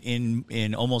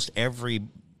in almost every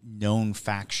known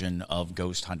faction of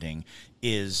ghost hunting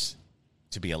is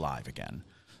to be alive again.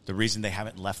 The reason they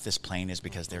haven't left this plane is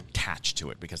because they're attached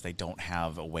to it, because they don't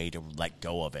have a way to let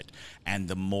go of it. And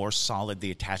the more solid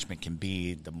the attachment can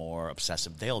be, the more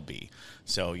obsessive they'll be.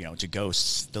 So, to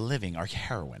ghosts, the living are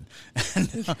heroin.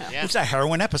 It's a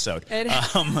heroin episode.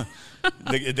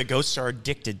 The ghosts are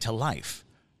addicted to life.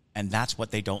 And that's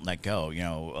what they don't let go.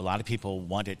 A lot of people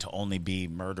want it to only be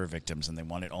murder victims, and they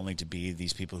want it only to be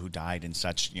these people who died in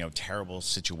such, terrible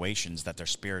situations that their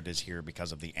spirit is here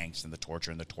because of the angst and the torture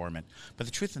and the torment. But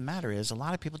the truth of the matter is a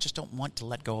lot of people just don't want to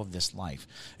let go of this life,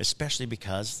 especially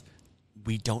because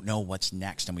we don't know what's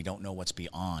next and we don't know what's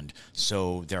beyond.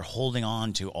 So they're holding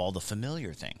on to all the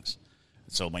familiar things.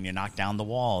 So when you knock down the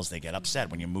walls, they get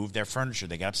upset. When you move their furniture,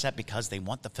 they get upset because they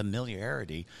want the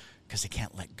familiarity, because they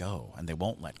can't let go, and they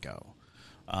won't let go.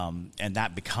 And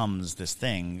that becomes this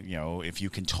thing, if you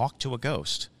can talk to a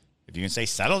ghost, if you can say,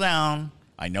 settle down,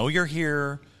 I know you're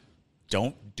here,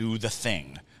 don't do the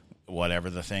thing, whatever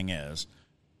the thing is.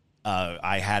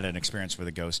 I had an experience with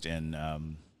a ghost in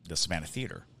the Savannah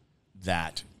Theater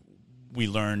that we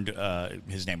learned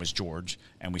his name was George,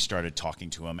 and we started talking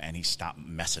to him, and he stopped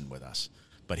messing with us.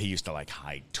 But he used to,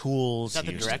 hide tools. Is that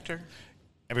the director?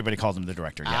 Everybody called him the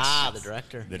director, yes. Ah, the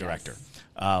director. The director.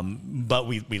 But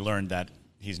we learned that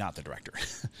he's not the director.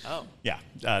 Oh. Yeah.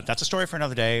 That's a story for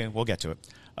another day. We'll get to it.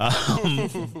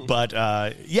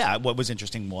 Yeah, what was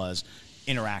interesting was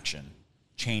interaction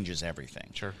changes everything.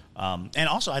 Sure. And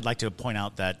also, I'd like to point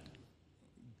out that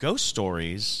ghost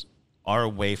stories are a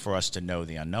way for us to know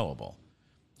the unknowable.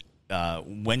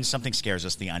 When something scares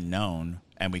us, the unknown,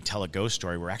 and we tell a ghost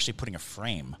story, we're actually putting a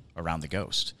frame around the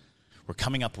ghost. We're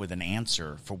coming up with an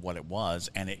answer for what it was,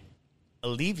 and it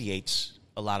alleviates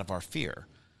a lot of our fear.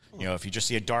 You know, if you just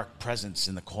see a dark presence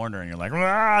in the corner and you're like,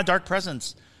 ah, dark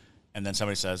presence. And then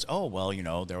somebody says, oh, well, you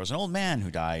know, there was an old man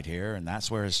who died here, and that's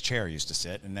where his chair used to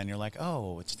sit. And then you're like,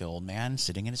 oh, it's the old man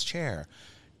sitting in his chair.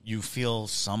 You feel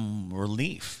some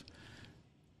relief.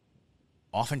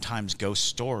 Oftentimes, ghost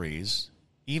stories,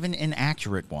 even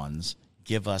inaccurate ones,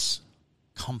 give us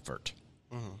comfort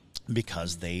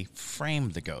because they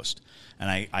frame the ghost.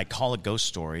 And I call a ghost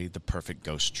story the perfect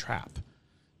ghost trap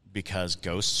because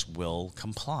ghosts will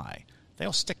comply.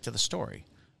 They'll stick to the story.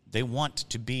 They want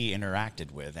to be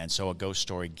interacted with, and so a ghost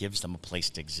story gives them a place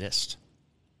to exist.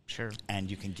 Sure.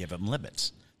 And you can give them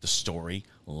limits. The story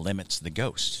limits the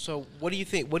ghost. So what do you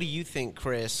think? What do you think,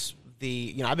 Chris?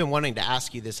 I've been wanting to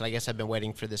ask you this, and I guess I've been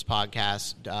waiting for this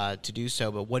podcast to do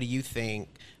so. But what do you think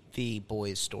the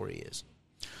boy's story is?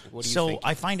 What do you think?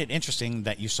 I find it interesting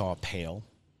that you saw a pail.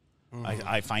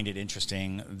 I find it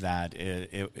interesting that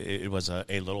it was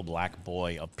a little black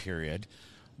boy, a period.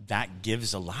 That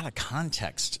gives a lot of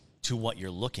context to what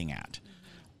you're looking at.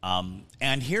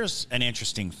 And here's an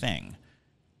interesting thing.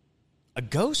 A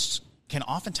ghost can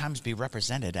oftentimes be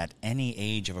represented at any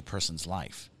age of a person's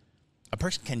life. A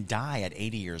person can die at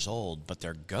 80 years old, but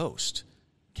their ghost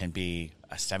can be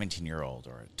a 17-year-old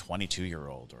or a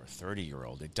 22-year-old or a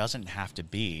 30-year-old. It doesn't have to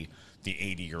be the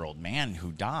 80-year-old man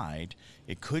who died.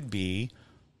 It could be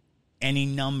any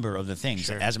number of the things.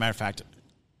 Sure. As a matter of fact,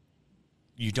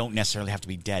 you don't necessarily have to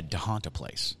be dead to haunt a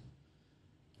place.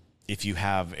 If you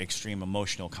have extreme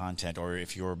emotional content, or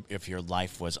if your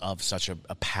life was of such a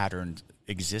patterned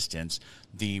existence,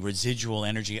 the residual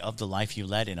energy of the life you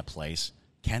led in a place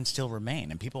can still remain,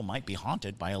 and people might be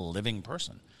haunted by a living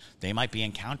person. They might be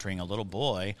encountering a little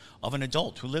boy of an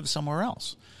adult who lives somewhere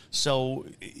else. So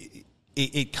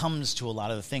it comes to a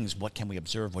lot of the things. What can we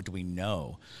observe? What do we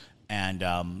know?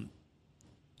 And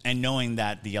knowing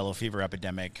that the yellow fever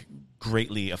epidemic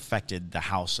greatly affected the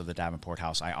house of the Davenport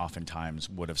house, I oftentimes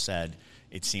would have said,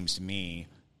 it seems to me,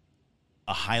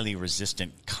 a highly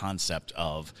resistant concept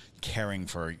of caring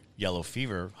for yellow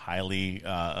fever, highly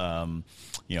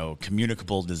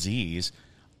communicable disease.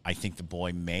 I think the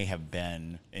boy may have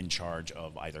been in charge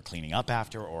of either cleaning up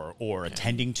after or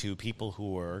attending to people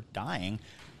who were dying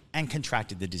and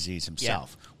contracted the disease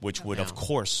himself, which would, of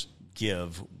course,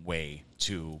 give way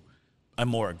to a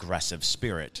more aggressive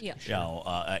spirit. Yeah. You know,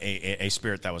 a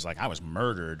spirit that was like, I was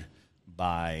murdered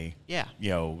by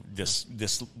this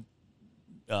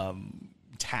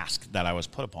task that I was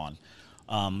put upon.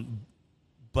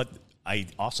 But I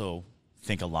also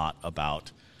think a lot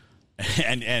about,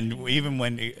 and even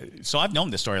when, so I've known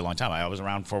this story a long time. I was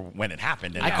around for when it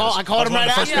happened. And I called him right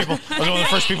after. I was one of the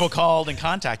first people called and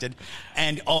contacted,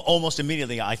 and almost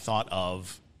immediately I thought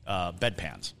of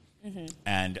bedpans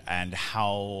and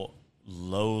how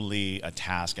lowly a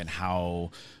task and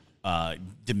how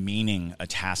demeaning a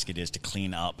task it is to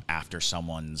clean up after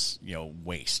someone's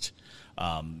waste.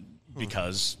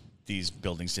 Because these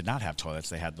buildings did not have toilets.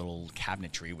 They had little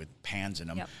cabinetry with pans in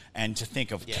them. Yep. And to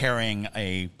think of carrying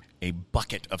a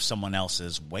bucket of someone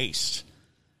else's waste,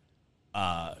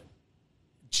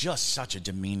 just such a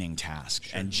demeaning task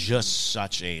and just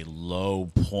such a low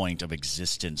point of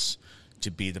existence to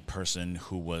be the person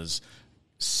who was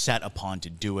set upon to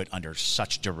do it under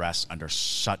such duress, under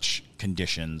such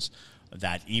conditions,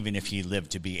 that even if he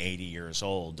lived to be 80 years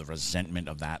old, the resentment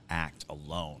of that act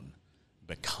alone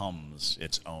becomes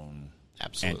its own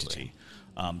entity.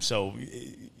 So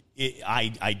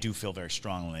I do feel very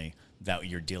strongly that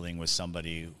you're dealing with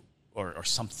somebody or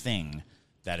something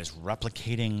that is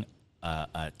replicating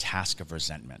a task of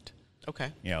resentment.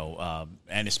 Okay.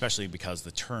 And especially because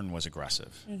the turn was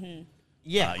aggressive. Mm-hmm.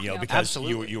 Yeah. Because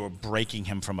you were breaking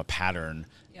him from a pattern,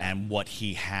 and what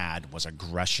he had was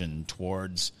aggression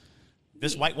towards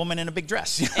this white woman in a big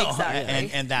dress.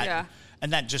 Exactly.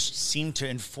 And that just seemed to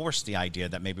enforce the idea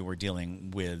that maybe we're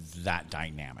dealing with that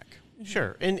dynamic.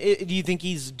 Sure. And do you think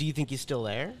he's still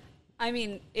there? I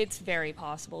mean, it's very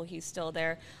possible he's still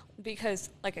there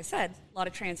because, like I said, a lot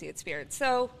of transient spirits.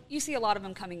 So you see a lot of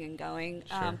them coming and going.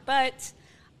 Sure. But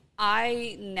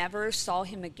I never saw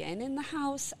him again in the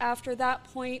house after that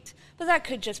point. But that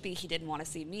could just be he didn't want to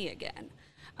see me again.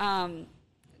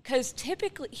 Because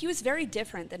typically, he was very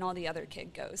different than all the other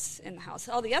kid ghosts in the house.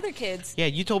 All the other kids... Yeah,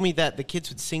 you told me that the kids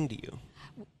would sing to you.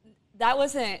 That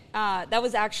wasn't. That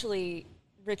was actually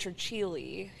Richard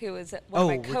Cheeley, who was one of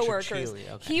my coworkers. Cheeley,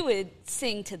 okay. He would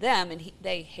sing to them, and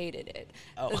they hated it.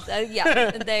 Oh.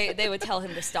 They would tell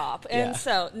him to stop. And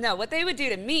so, no, what they would do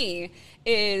to me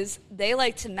is they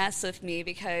like to mess with me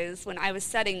because when I was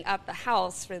setting up the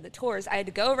house for the tours, I had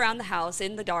to go around the house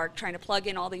in the dark trying to plug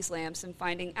in all these lamps and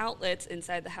finding outlets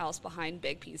inside the house behind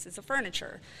big pieces of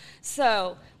furniture.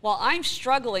 So while I'm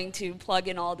struggling to plug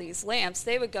in all these lamps,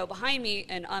 they would go behind me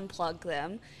and unplug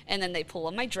them, and then they pull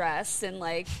on my dress and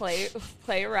like play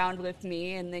around with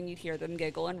me, and then you'd hear them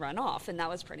giggle and run off, and that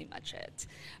was pretty much it.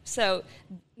 So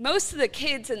most of the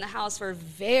kids in the house were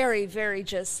very, very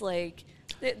just like,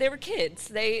 they were kids.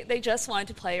 They just wanted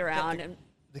to play around. And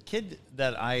the kid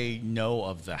that I know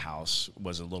of the house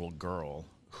was a little girl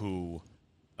who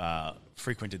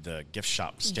frequented the gift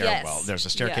shop stairwell. Yes. There's a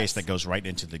staircase that goes right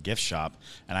into the gift shop,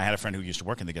 and I had a friend who used to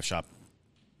work in the gift shop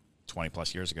 20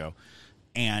 plus years ago,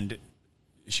 and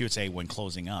she would say when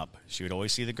closing up, she would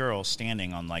always see the girl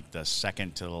standing on like the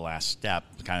second to the last step,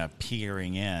 kind of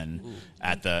peering in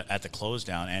at the close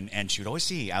down, and she would always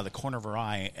see out of the corner of her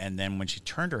eye, and then when she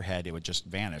turned her head, it would just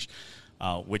vanish,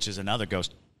 which is another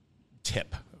ghost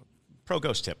tip, pro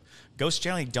ghost tip. Ghosts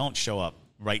generally don't show up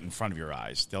right in front of your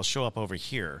eyes. They'll show up over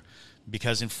here,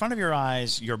 because in front of your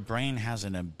eyes, your brain has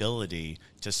an ability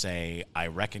to say, I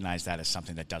recognize that as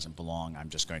something that doesn't belong. I'm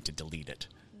just going to delete it.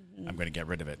 I'm going to get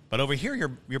rid of it. But over here,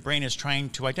 your brain is trying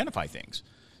to identify things,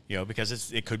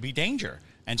 because it could be danger.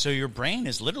 And so your brain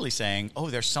is literally saying,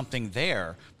 oh, there's something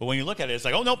there. But when you look at it, it's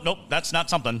like, oh, nope, that's not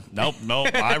something. Nope,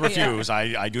 I refuse.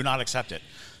 Yeah. I do not accept it.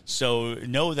 So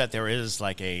know that there is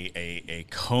like a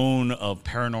cone of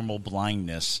paranormal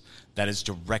blindness that is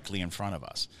directly in front of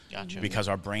us. Gotcha. Because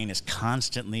our brain is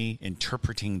constantly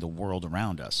interpreting the world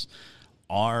around us.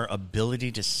 Our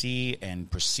ability to see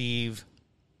and perceive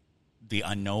the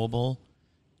unknowable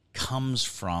comes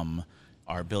from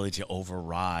our ability to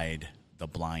override the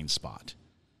blind spot.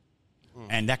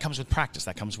 And that comes with practice.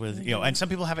 That comes with, and some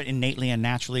people have it innately and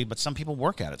naturally, but some people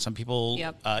work at it. Some people,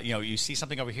 you see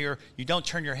something over here, you don't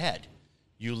turn your head.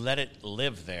 You let it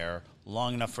live there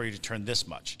long enough for you to turn this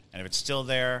much. And if it's still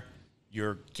there,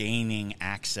 you're gaining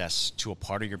access to a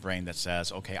part of your brain that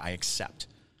says, okay, I accept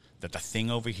that the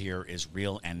thing over here is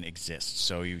real and exists.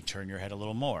 So you turn your head a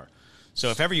little more. So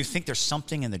if ever you think there's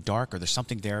something in the dark or there's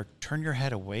something there, turn your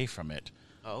head away from it.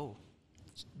 Oh.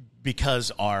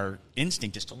 Because our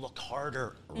instinct is to look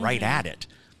harder right at it.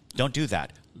 Don't do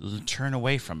that. Turn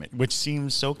away from it, which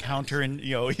seems so counter, and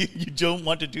you don't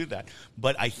want to do that.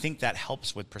 But I think that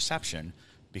helps with perception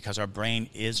because our brain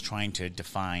is trying to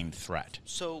define threat.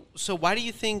 So why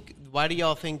do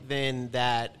y'all think then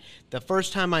that the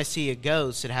first time I see a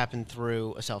ghost, it happened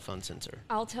through a cell phone sensor?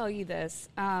 I'll tell you this.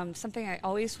 Something I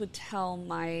always would tell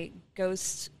my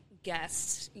ghost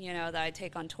guests, that I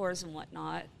take on tours and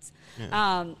whatnot.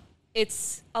 Yeah.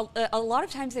 It's a lot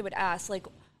of times they would ask, like,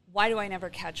 why do I never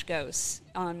catch ghosts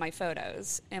on my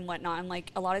photos and whatnot? And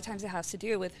like a lot of times it has to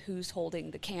do with who's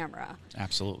holding the camera.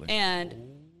 Absolutely. And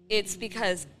it's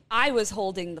because I was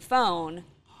holding the phone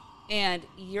and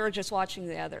you're just watching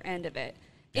the other end of it.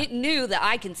 Yeah. It knew that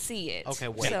I can see it. Okay,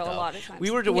 wait. So a lot of times we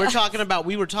were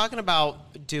talking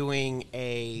about doing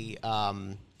a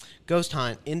ghost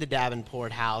hunt in the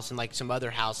Davenport house and like some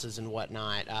other houses and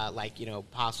whatnot,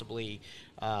 possibly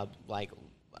like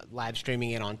live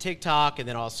streaming it on TikTok and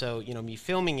then also me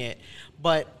filming it.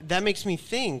 But that makes me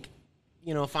think,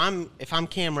 if I'm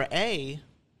camera A,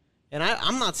 and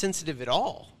I'm not sensitive at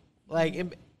all, like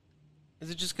is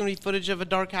it just going to be footage of a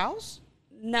dark house?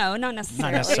 No, not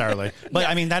necessarily. Not necessarily. But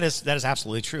I mean that is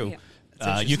absolutely true.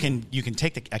 Yeah. You can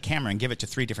take a camera and give it to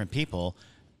 3 different people,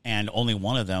 and only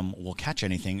one of them will catch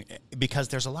anything because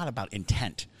there's a lot about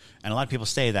intent. And a lot of people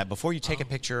say that before you take a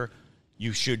picture,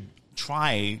 you should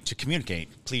try to communicate.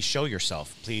 Please show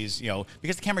yourself. Please,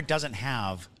 because the camera doesn't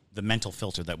have the mental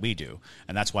filter that we do.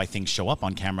 And that's why things show up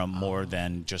on camera more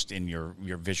than just in your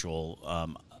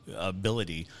visual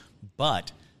ability.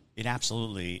 But it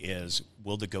absolutely is,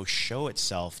 will the ghost show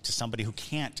itself to somebody who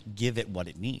can't give it what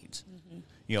it needs?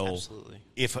 Absolutely.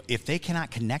 If they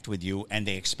cannot connect with you and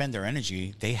they expend their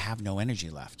energy, they have no energy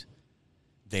left.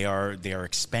 They are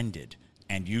expended,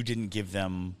 and you didn't give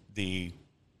them the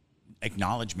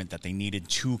acknowledgement that they needed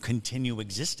to continue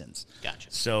existence. Gotcha.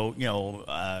 So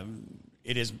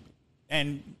it is,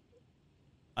 and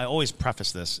I always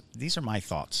preface this: these are my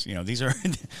thoughts. These are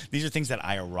things that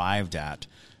I arrived at,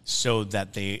 so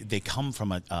that they come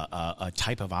from a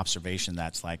type of observation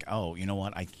that's like, oh, you know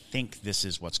what? I think this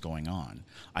is what's going on.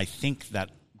 I think that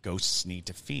ghosts need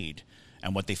to feed,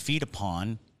 and what they feed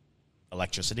upon,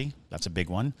 electricity. That's a big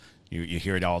one. You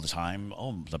hear it all the time.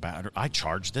 Oh, the battery! I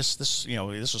charged this. This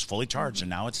was fully charged, and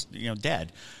now it's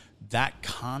dead. That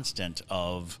constant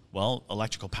of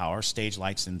electrical power, stage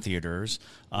lights in theaters,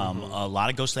 a lot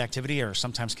of ghostly activity are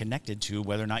sometimes connected to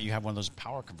whether or not you have one of those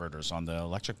power converters on the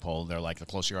electric pole. They're like, the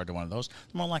closer you are to one of those,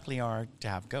 the more likely you are to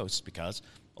have ghosts, because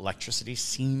electricity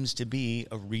seems to be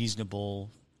a reasonable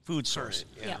food source.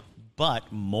 Yeah.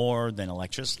 But more than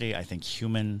electricity, I think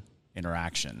human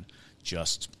interaction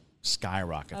just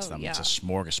skyrockets them. Yeah. It's a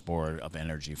smorgasbord of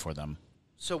energy for them.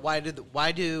 So why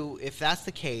do if that's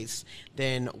the case,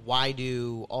 then why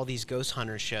do all these ghost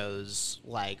hunter shows,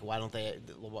 like, why do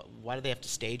they have to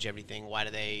stage everything? Why do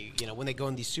they, when they go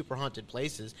in these super haunted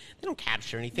places, they don't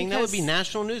capture anything? That would be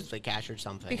national news if they captured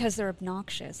something. Because they're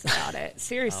obnoxious about it.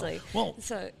 Seriously. Well,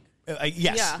 so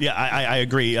yes, I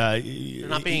agree. They're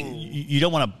not being. You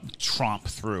don't want to tromp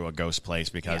through a ghost place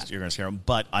because you're going to scare them.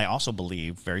 But I also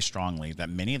believe very strongly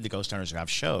that many of the ghost hunters who have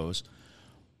shows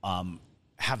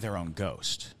have their own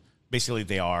ghost. Basically,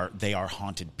 they are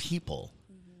haunted people.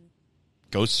 Mm-hmm.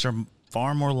 Ghosts are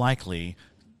far more likely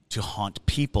to haunt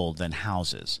people than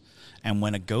houses. And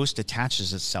when a ghost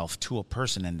attaches itself to a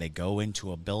person and they go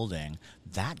into a building,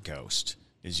 that ghost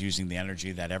is using the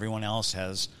energy that everyone else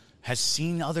has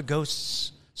seen other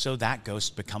ghosts, so that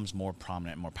ghost becomes more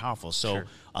prominent and more powerful. So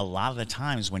a lot of the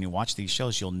times when you watch these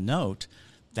shows, you'll note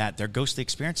that their ghostly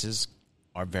experiences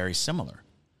are very similar.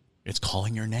 It's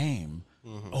calling your name.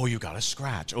 Mm-hmm. Oh, you got a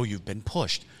scratch. Oh, you've been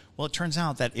pushed. Well, it turns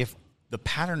out that if the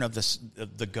pattern of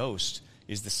the ghost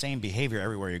is the same behavior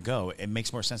everywhere you go, it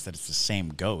makes more sense that it's the same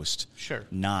ghost. Sure.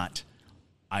 Not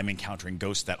I'm encountering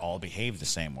ghosts that all behave the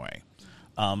same way.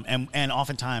 And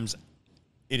oftentimes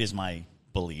it is my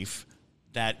belief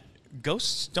that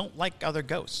ghosts don't like other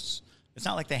ghosts. It's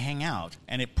not like they hang out,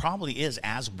 and it probably is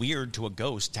as weird to a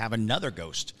ghost to have another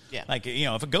ghost. Yeah. Like,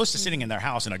 if a ghost is sitting in their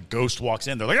house and a ghost walks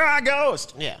in, they're like,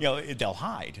 ghost! Yeah. They'll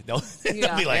hide. They'll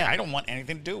be like, I don't want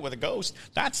anything to do with a ghost.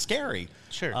 That's scary.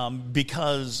 Sure.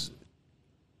 Because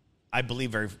I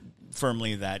believe very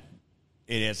firmly that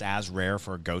it is as rare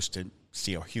for a ghost to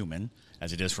see a human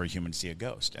as it is for a human to see a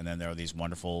ghost. And then there are these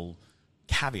wonderful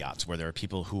caveats where there are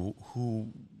people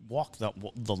who walk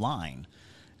the line,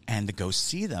 and the ghosts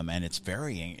see them, and it's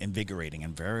very invigorating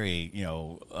and very,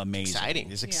 amazing.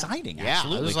 Exciting. It's exciting, yeah.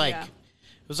 absolutely. It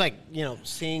was like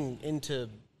seeing into,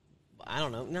 I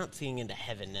don't know, not seeing into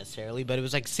heaven necessarily, but it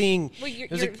was like seeing. Well, you're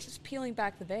just peeling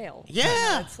back the veil.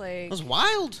 Yeah. It's like, it was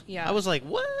wild. Yeah. I was like,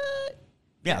 what?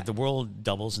 Yeah, the world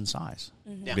doubles in size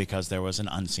because there was an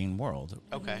unseen world.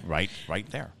 Okay, right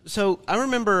there. So I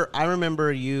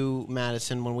remember you,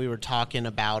 Madison, when we were talking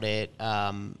about it,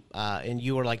 and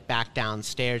you were like back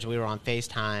downstairs. We were on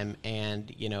FaceTime,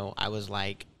 and I was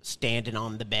like standing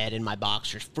on the bed in my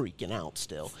boxers, freaking out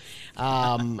still.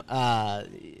 I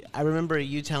remember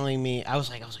you telling me, I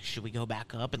was like, should we go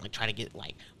back up and like try to get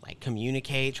like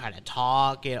communicate, try to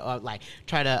talk, like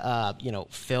try to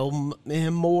film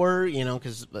him more,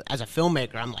 because as a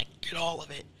filmmaker, I'm like, get all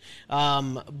of it.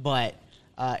 But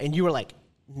and you were like,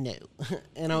 no,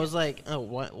 and I was like, oh,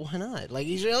 why not? Like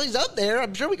he's up there.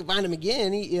 I'm sure we can find him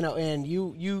again. And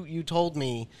you told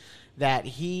me that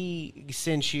he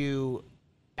sent you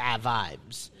bad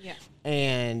vibes. Yeah.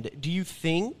 And do you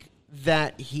think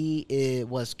that he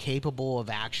was capable of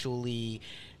actually?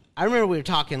 I remember we were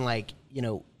talking like,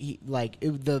 the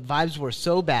vibes were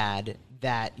so bad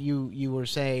that you were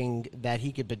saying that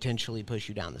he could potentially push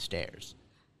you down the stairs.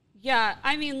 Yeah,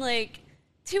 I mean, like,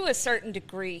 to a certain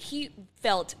degree, he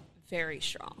felt very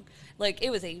strong. Like,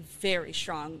 it was a very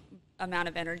strong amount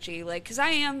of energy. Like, because I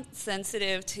am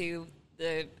sensitive to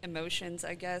the emotions,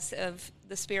 I guess, of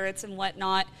the spirits and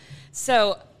whatnot.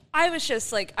 So I was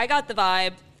just like, I got the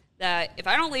vibe that if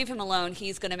I don't leave him alone,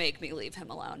 he's going to make me leave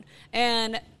him alone.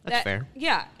 And that's fair.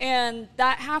 Yeah, and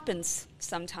that happens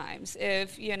sometimes.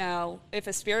 If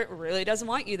a spirit really doesn't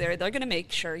want you there, they're going to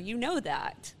make sure you know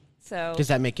that. So does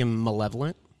that make him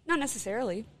malevolent? Not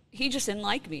necessarily. He just didn't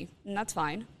like me, and that's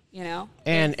fine.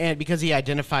 And because he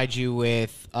identified you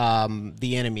with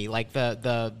the enemy, like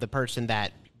the person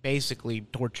that basically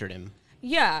tortured him.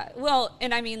 Yeah, well,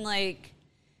 and I mean, like,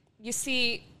 you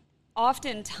see,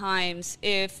 oftentimes,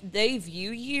 if they view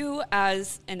you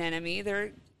as an enemy,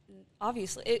 they're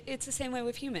obviously, it's the same way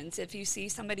with humans. If you see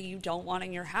somebody you don't want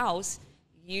in your house,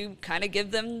 you kind of give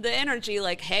them the energy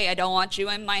like, hey, I don't want you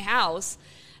in my house.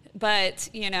 But,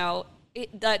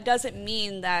 that doesn't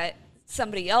mean that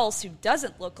somebody else who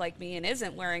doesn't look like me and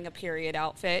isn't wearing a period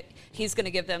outfit, he's going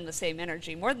to give them the same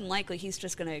energy. More than likely, he's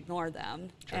just going to ignore them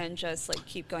and just, like,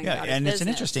 keep going about his business. Yeah, and it's an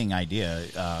interesting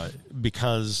idea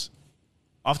because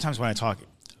oftentimes when I talk,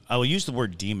 I will use the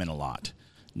word demon a lot,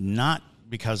 not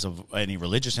because of any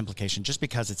religious implication, just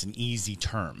because it's an easy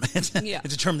term. It's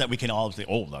a term that we can all say,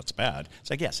 oh, that's bad. It's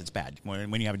like, yes, it's bad.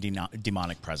 When you have a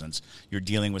demonic presence, you're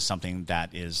dealing with something that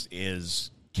is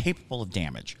capable of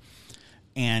damage.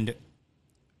 And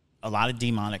a lot of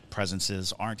demonic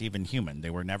presences aren't even human. They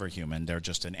were never human. They're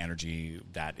just an energy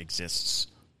that exists,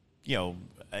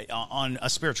 on a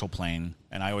spiritual plane.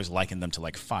 And I always liken them to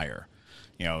like fire.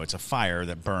 It's a fire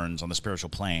that burns on the spiritual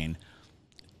plane.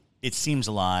 It seems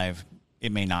alive.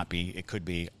 It may not be. It could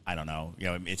be. I don't know.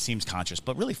 It seems conscious,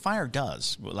 but really, fire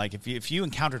does. Like if you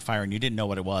encountered fire and you didn't know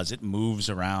what it was, it moves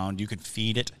around. You could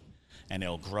feed it, and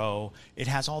it'll grow. It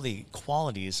has all the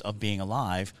qualities of being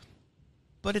alive,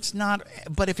 but it's not.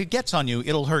 But if it gets on you,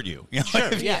 it'll hurt you. Sure.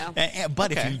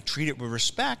 But if you treat it with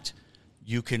respect,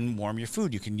 you can warm your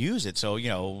food. You can use it. So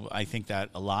I think that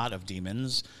a lot of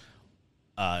demons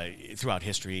throughout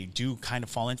history do kind of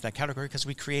fall into that category because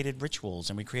we created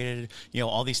rituals and we created,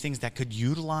 all these things that could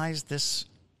utilize this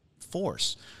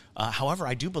force. However,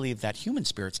 I do believe that human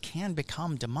spirits can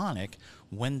become demonic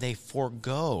when they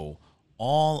forego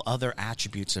all other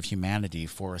attributes of humanity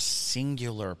for a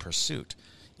singular pursuit.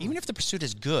 Even if the pursuit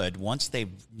is good, once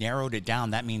they've narrowed it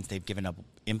down, that means they've given up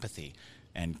empathy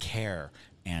and care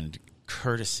and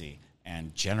courtesy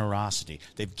and generosity.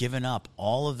 They've given up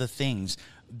all of the things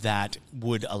that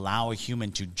would allow a human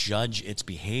to judge its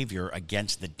behavior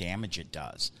against the damage it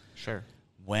does. Sure.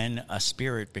 When a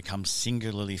spirit becomes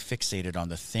singularly fixated on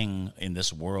the thing in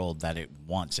this world that it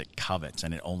wants, it covets,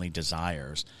 and it only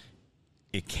desires,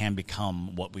 it can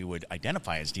become what we would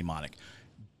identify as demonic.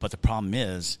 But the problem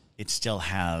is, it still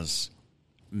has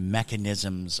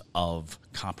mechanisms of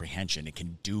comprehension. It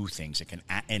can do things. It can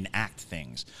enact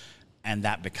things. And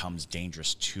that becomes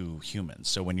dangerous to humans.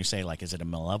 So when you say, like, is it a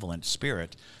malevolent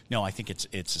spirit? No, I think it's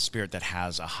a spirit that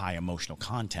has a high emotional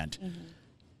content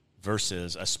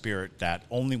versus a spirit that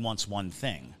only wants one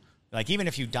thing. Like, even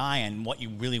if you die and what you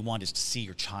really want is to see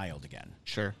your child again.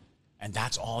 Sure. And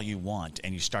that's all you want,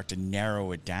 and you start to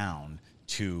narrow it down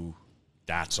to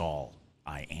that's all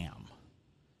I am,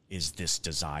 is this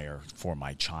desire for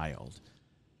my child.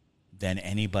 Then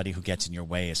anybody who gets in your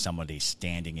way is somebody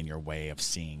standing in your way of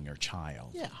seeing your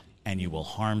child. Yeah. And you will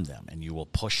harm them, and you will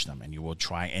push them, and you will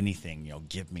try anything,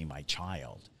 give me my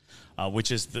child.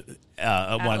 Which is one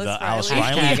of the Alice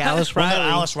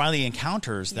Riley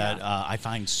encounters that I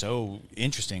find so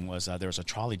interesting was there was a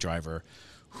trolley driver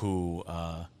who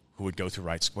would go through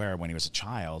Wright Square when he was a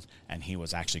child, and he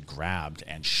was actually grabbed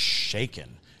and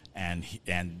shaken. And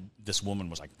this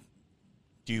woman was like,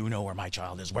 do you know where my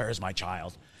child is? Where is my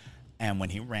child? And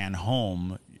when he ran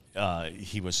home,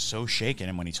 he was so shaken.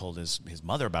 And when he told his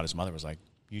mother about his mother was like,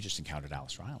 you just encountered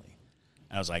Alice Riley.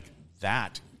 And I was like,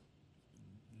 that's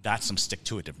some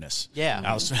stick-to-itiveness. Yeah.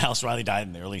 Alice Riley died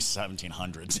in the early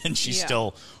 1700s, and she's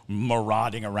still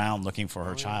marauding around looking for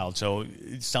her child. So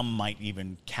some might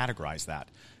even categorize that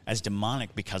as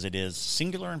demonic because it is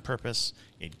singular in purpose.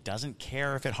 It doesn't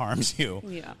care if it harms you.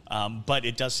 Yeah. But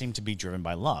it does seem to be driven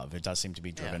by love. It does seem to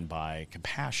be driven by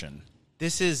compassion.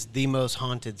 This is the most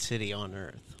haunted city on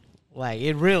earth. Like,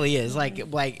 it really is. Like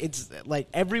it's like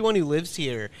everyone who lives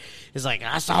here is like,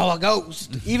 I saw a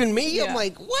ghost. Even me, I'm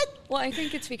like, what? Well, I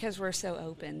think it's because we're so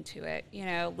open to it.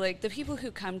 Like the people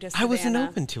who come to Savannah. I wasn't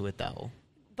open to it, though.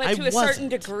 But to a certain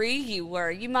degree, you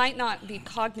were. You might not be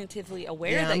cognitively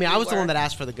aware that I was the one that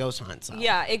asked for the ghost hunt. So.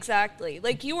 Yeah, exactly.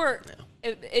 Like, you were,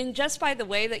 and just by the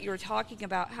way that you were talking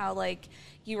about how, like,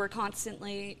 you were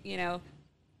constantly,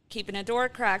 keeping a door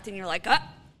cracked, and you're like,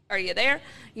 are you there?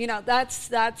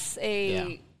 That's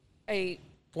a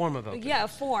form of openness. Yeah, a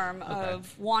form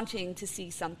of wanting to see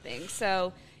something.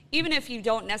 So even if you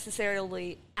don't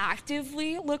necessarily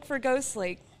actively look for ghosts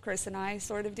like Chris and I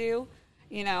sort of do,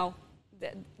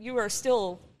 you are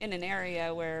still in an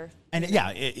area where... And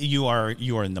you are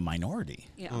in the minority.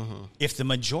 Yeah. Mm-hmm. If the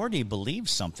majority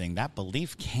believes something, that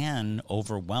belief can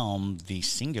overwhelm the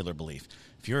singular belief.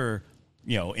 If you're,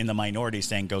 in the minority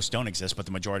saying ghosts don't exist, but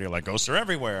the majority are like, ghosts are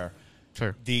everywhere.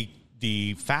 Sure.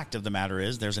 The fact of the matter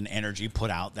is there's an energy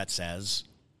put out that says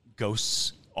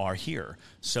ghosts are here.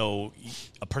 So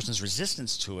a person's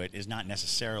resistance to it is not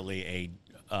necessarily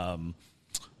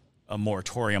a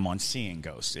moratorium on seeing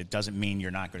ghosts. It doesn't mean you're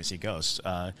not going to see ghosts.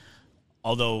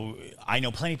 Although I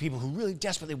know plenty of people who really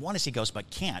desperately want to see ghosts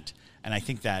but can't. And I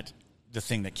think that the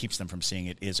thing that keeps them from seeing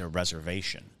it is a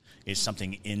reservation, is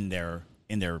something in their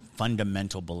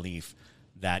fundamental belief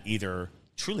that either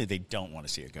truly they don't want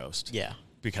to see a ghost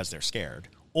because they're scared,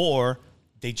 or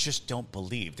they just don't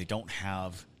believe.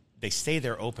 They say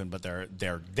they're open, but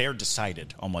they're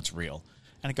decided on what's real.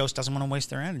 And a ghost doesn't want to waste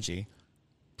their energy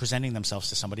presenting themselves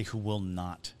to somebody who will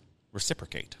not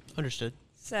reciprocate. Understood.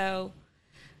 So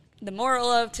The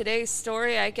moral of today's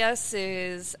story, I guess,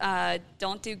 is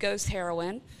don't do ghost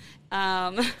heroin.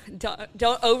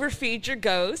 Don't overfeed your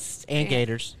ghost. And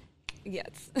gators.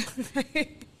 Yes.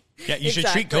 Yeah, you should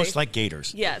treat ghosts like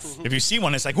gators. Yes. If you see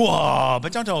one, it's like, whoa,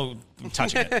 but don't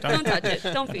touch it. Don't touch it.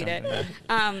 Don't feed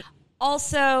it.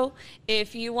 Also,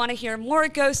 if you want to hear more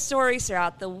ghost stories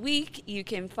throughout the week, you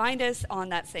can find us on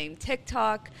that same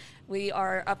TikTok. We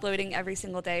are uploading every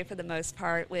single day for the most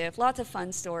part with lots of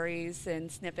fun stories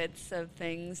and snippets of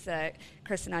things that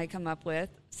Chris and I come up with.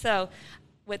 So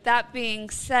with that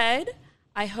being said,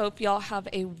 I hope y'all have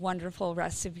a wonderful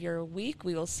rest of your week.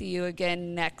 We will see you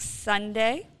again next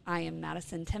Sunday. I am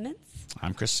Madison Timmons.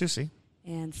 I'm Chris Susi.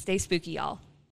 And stay spooky, y'all.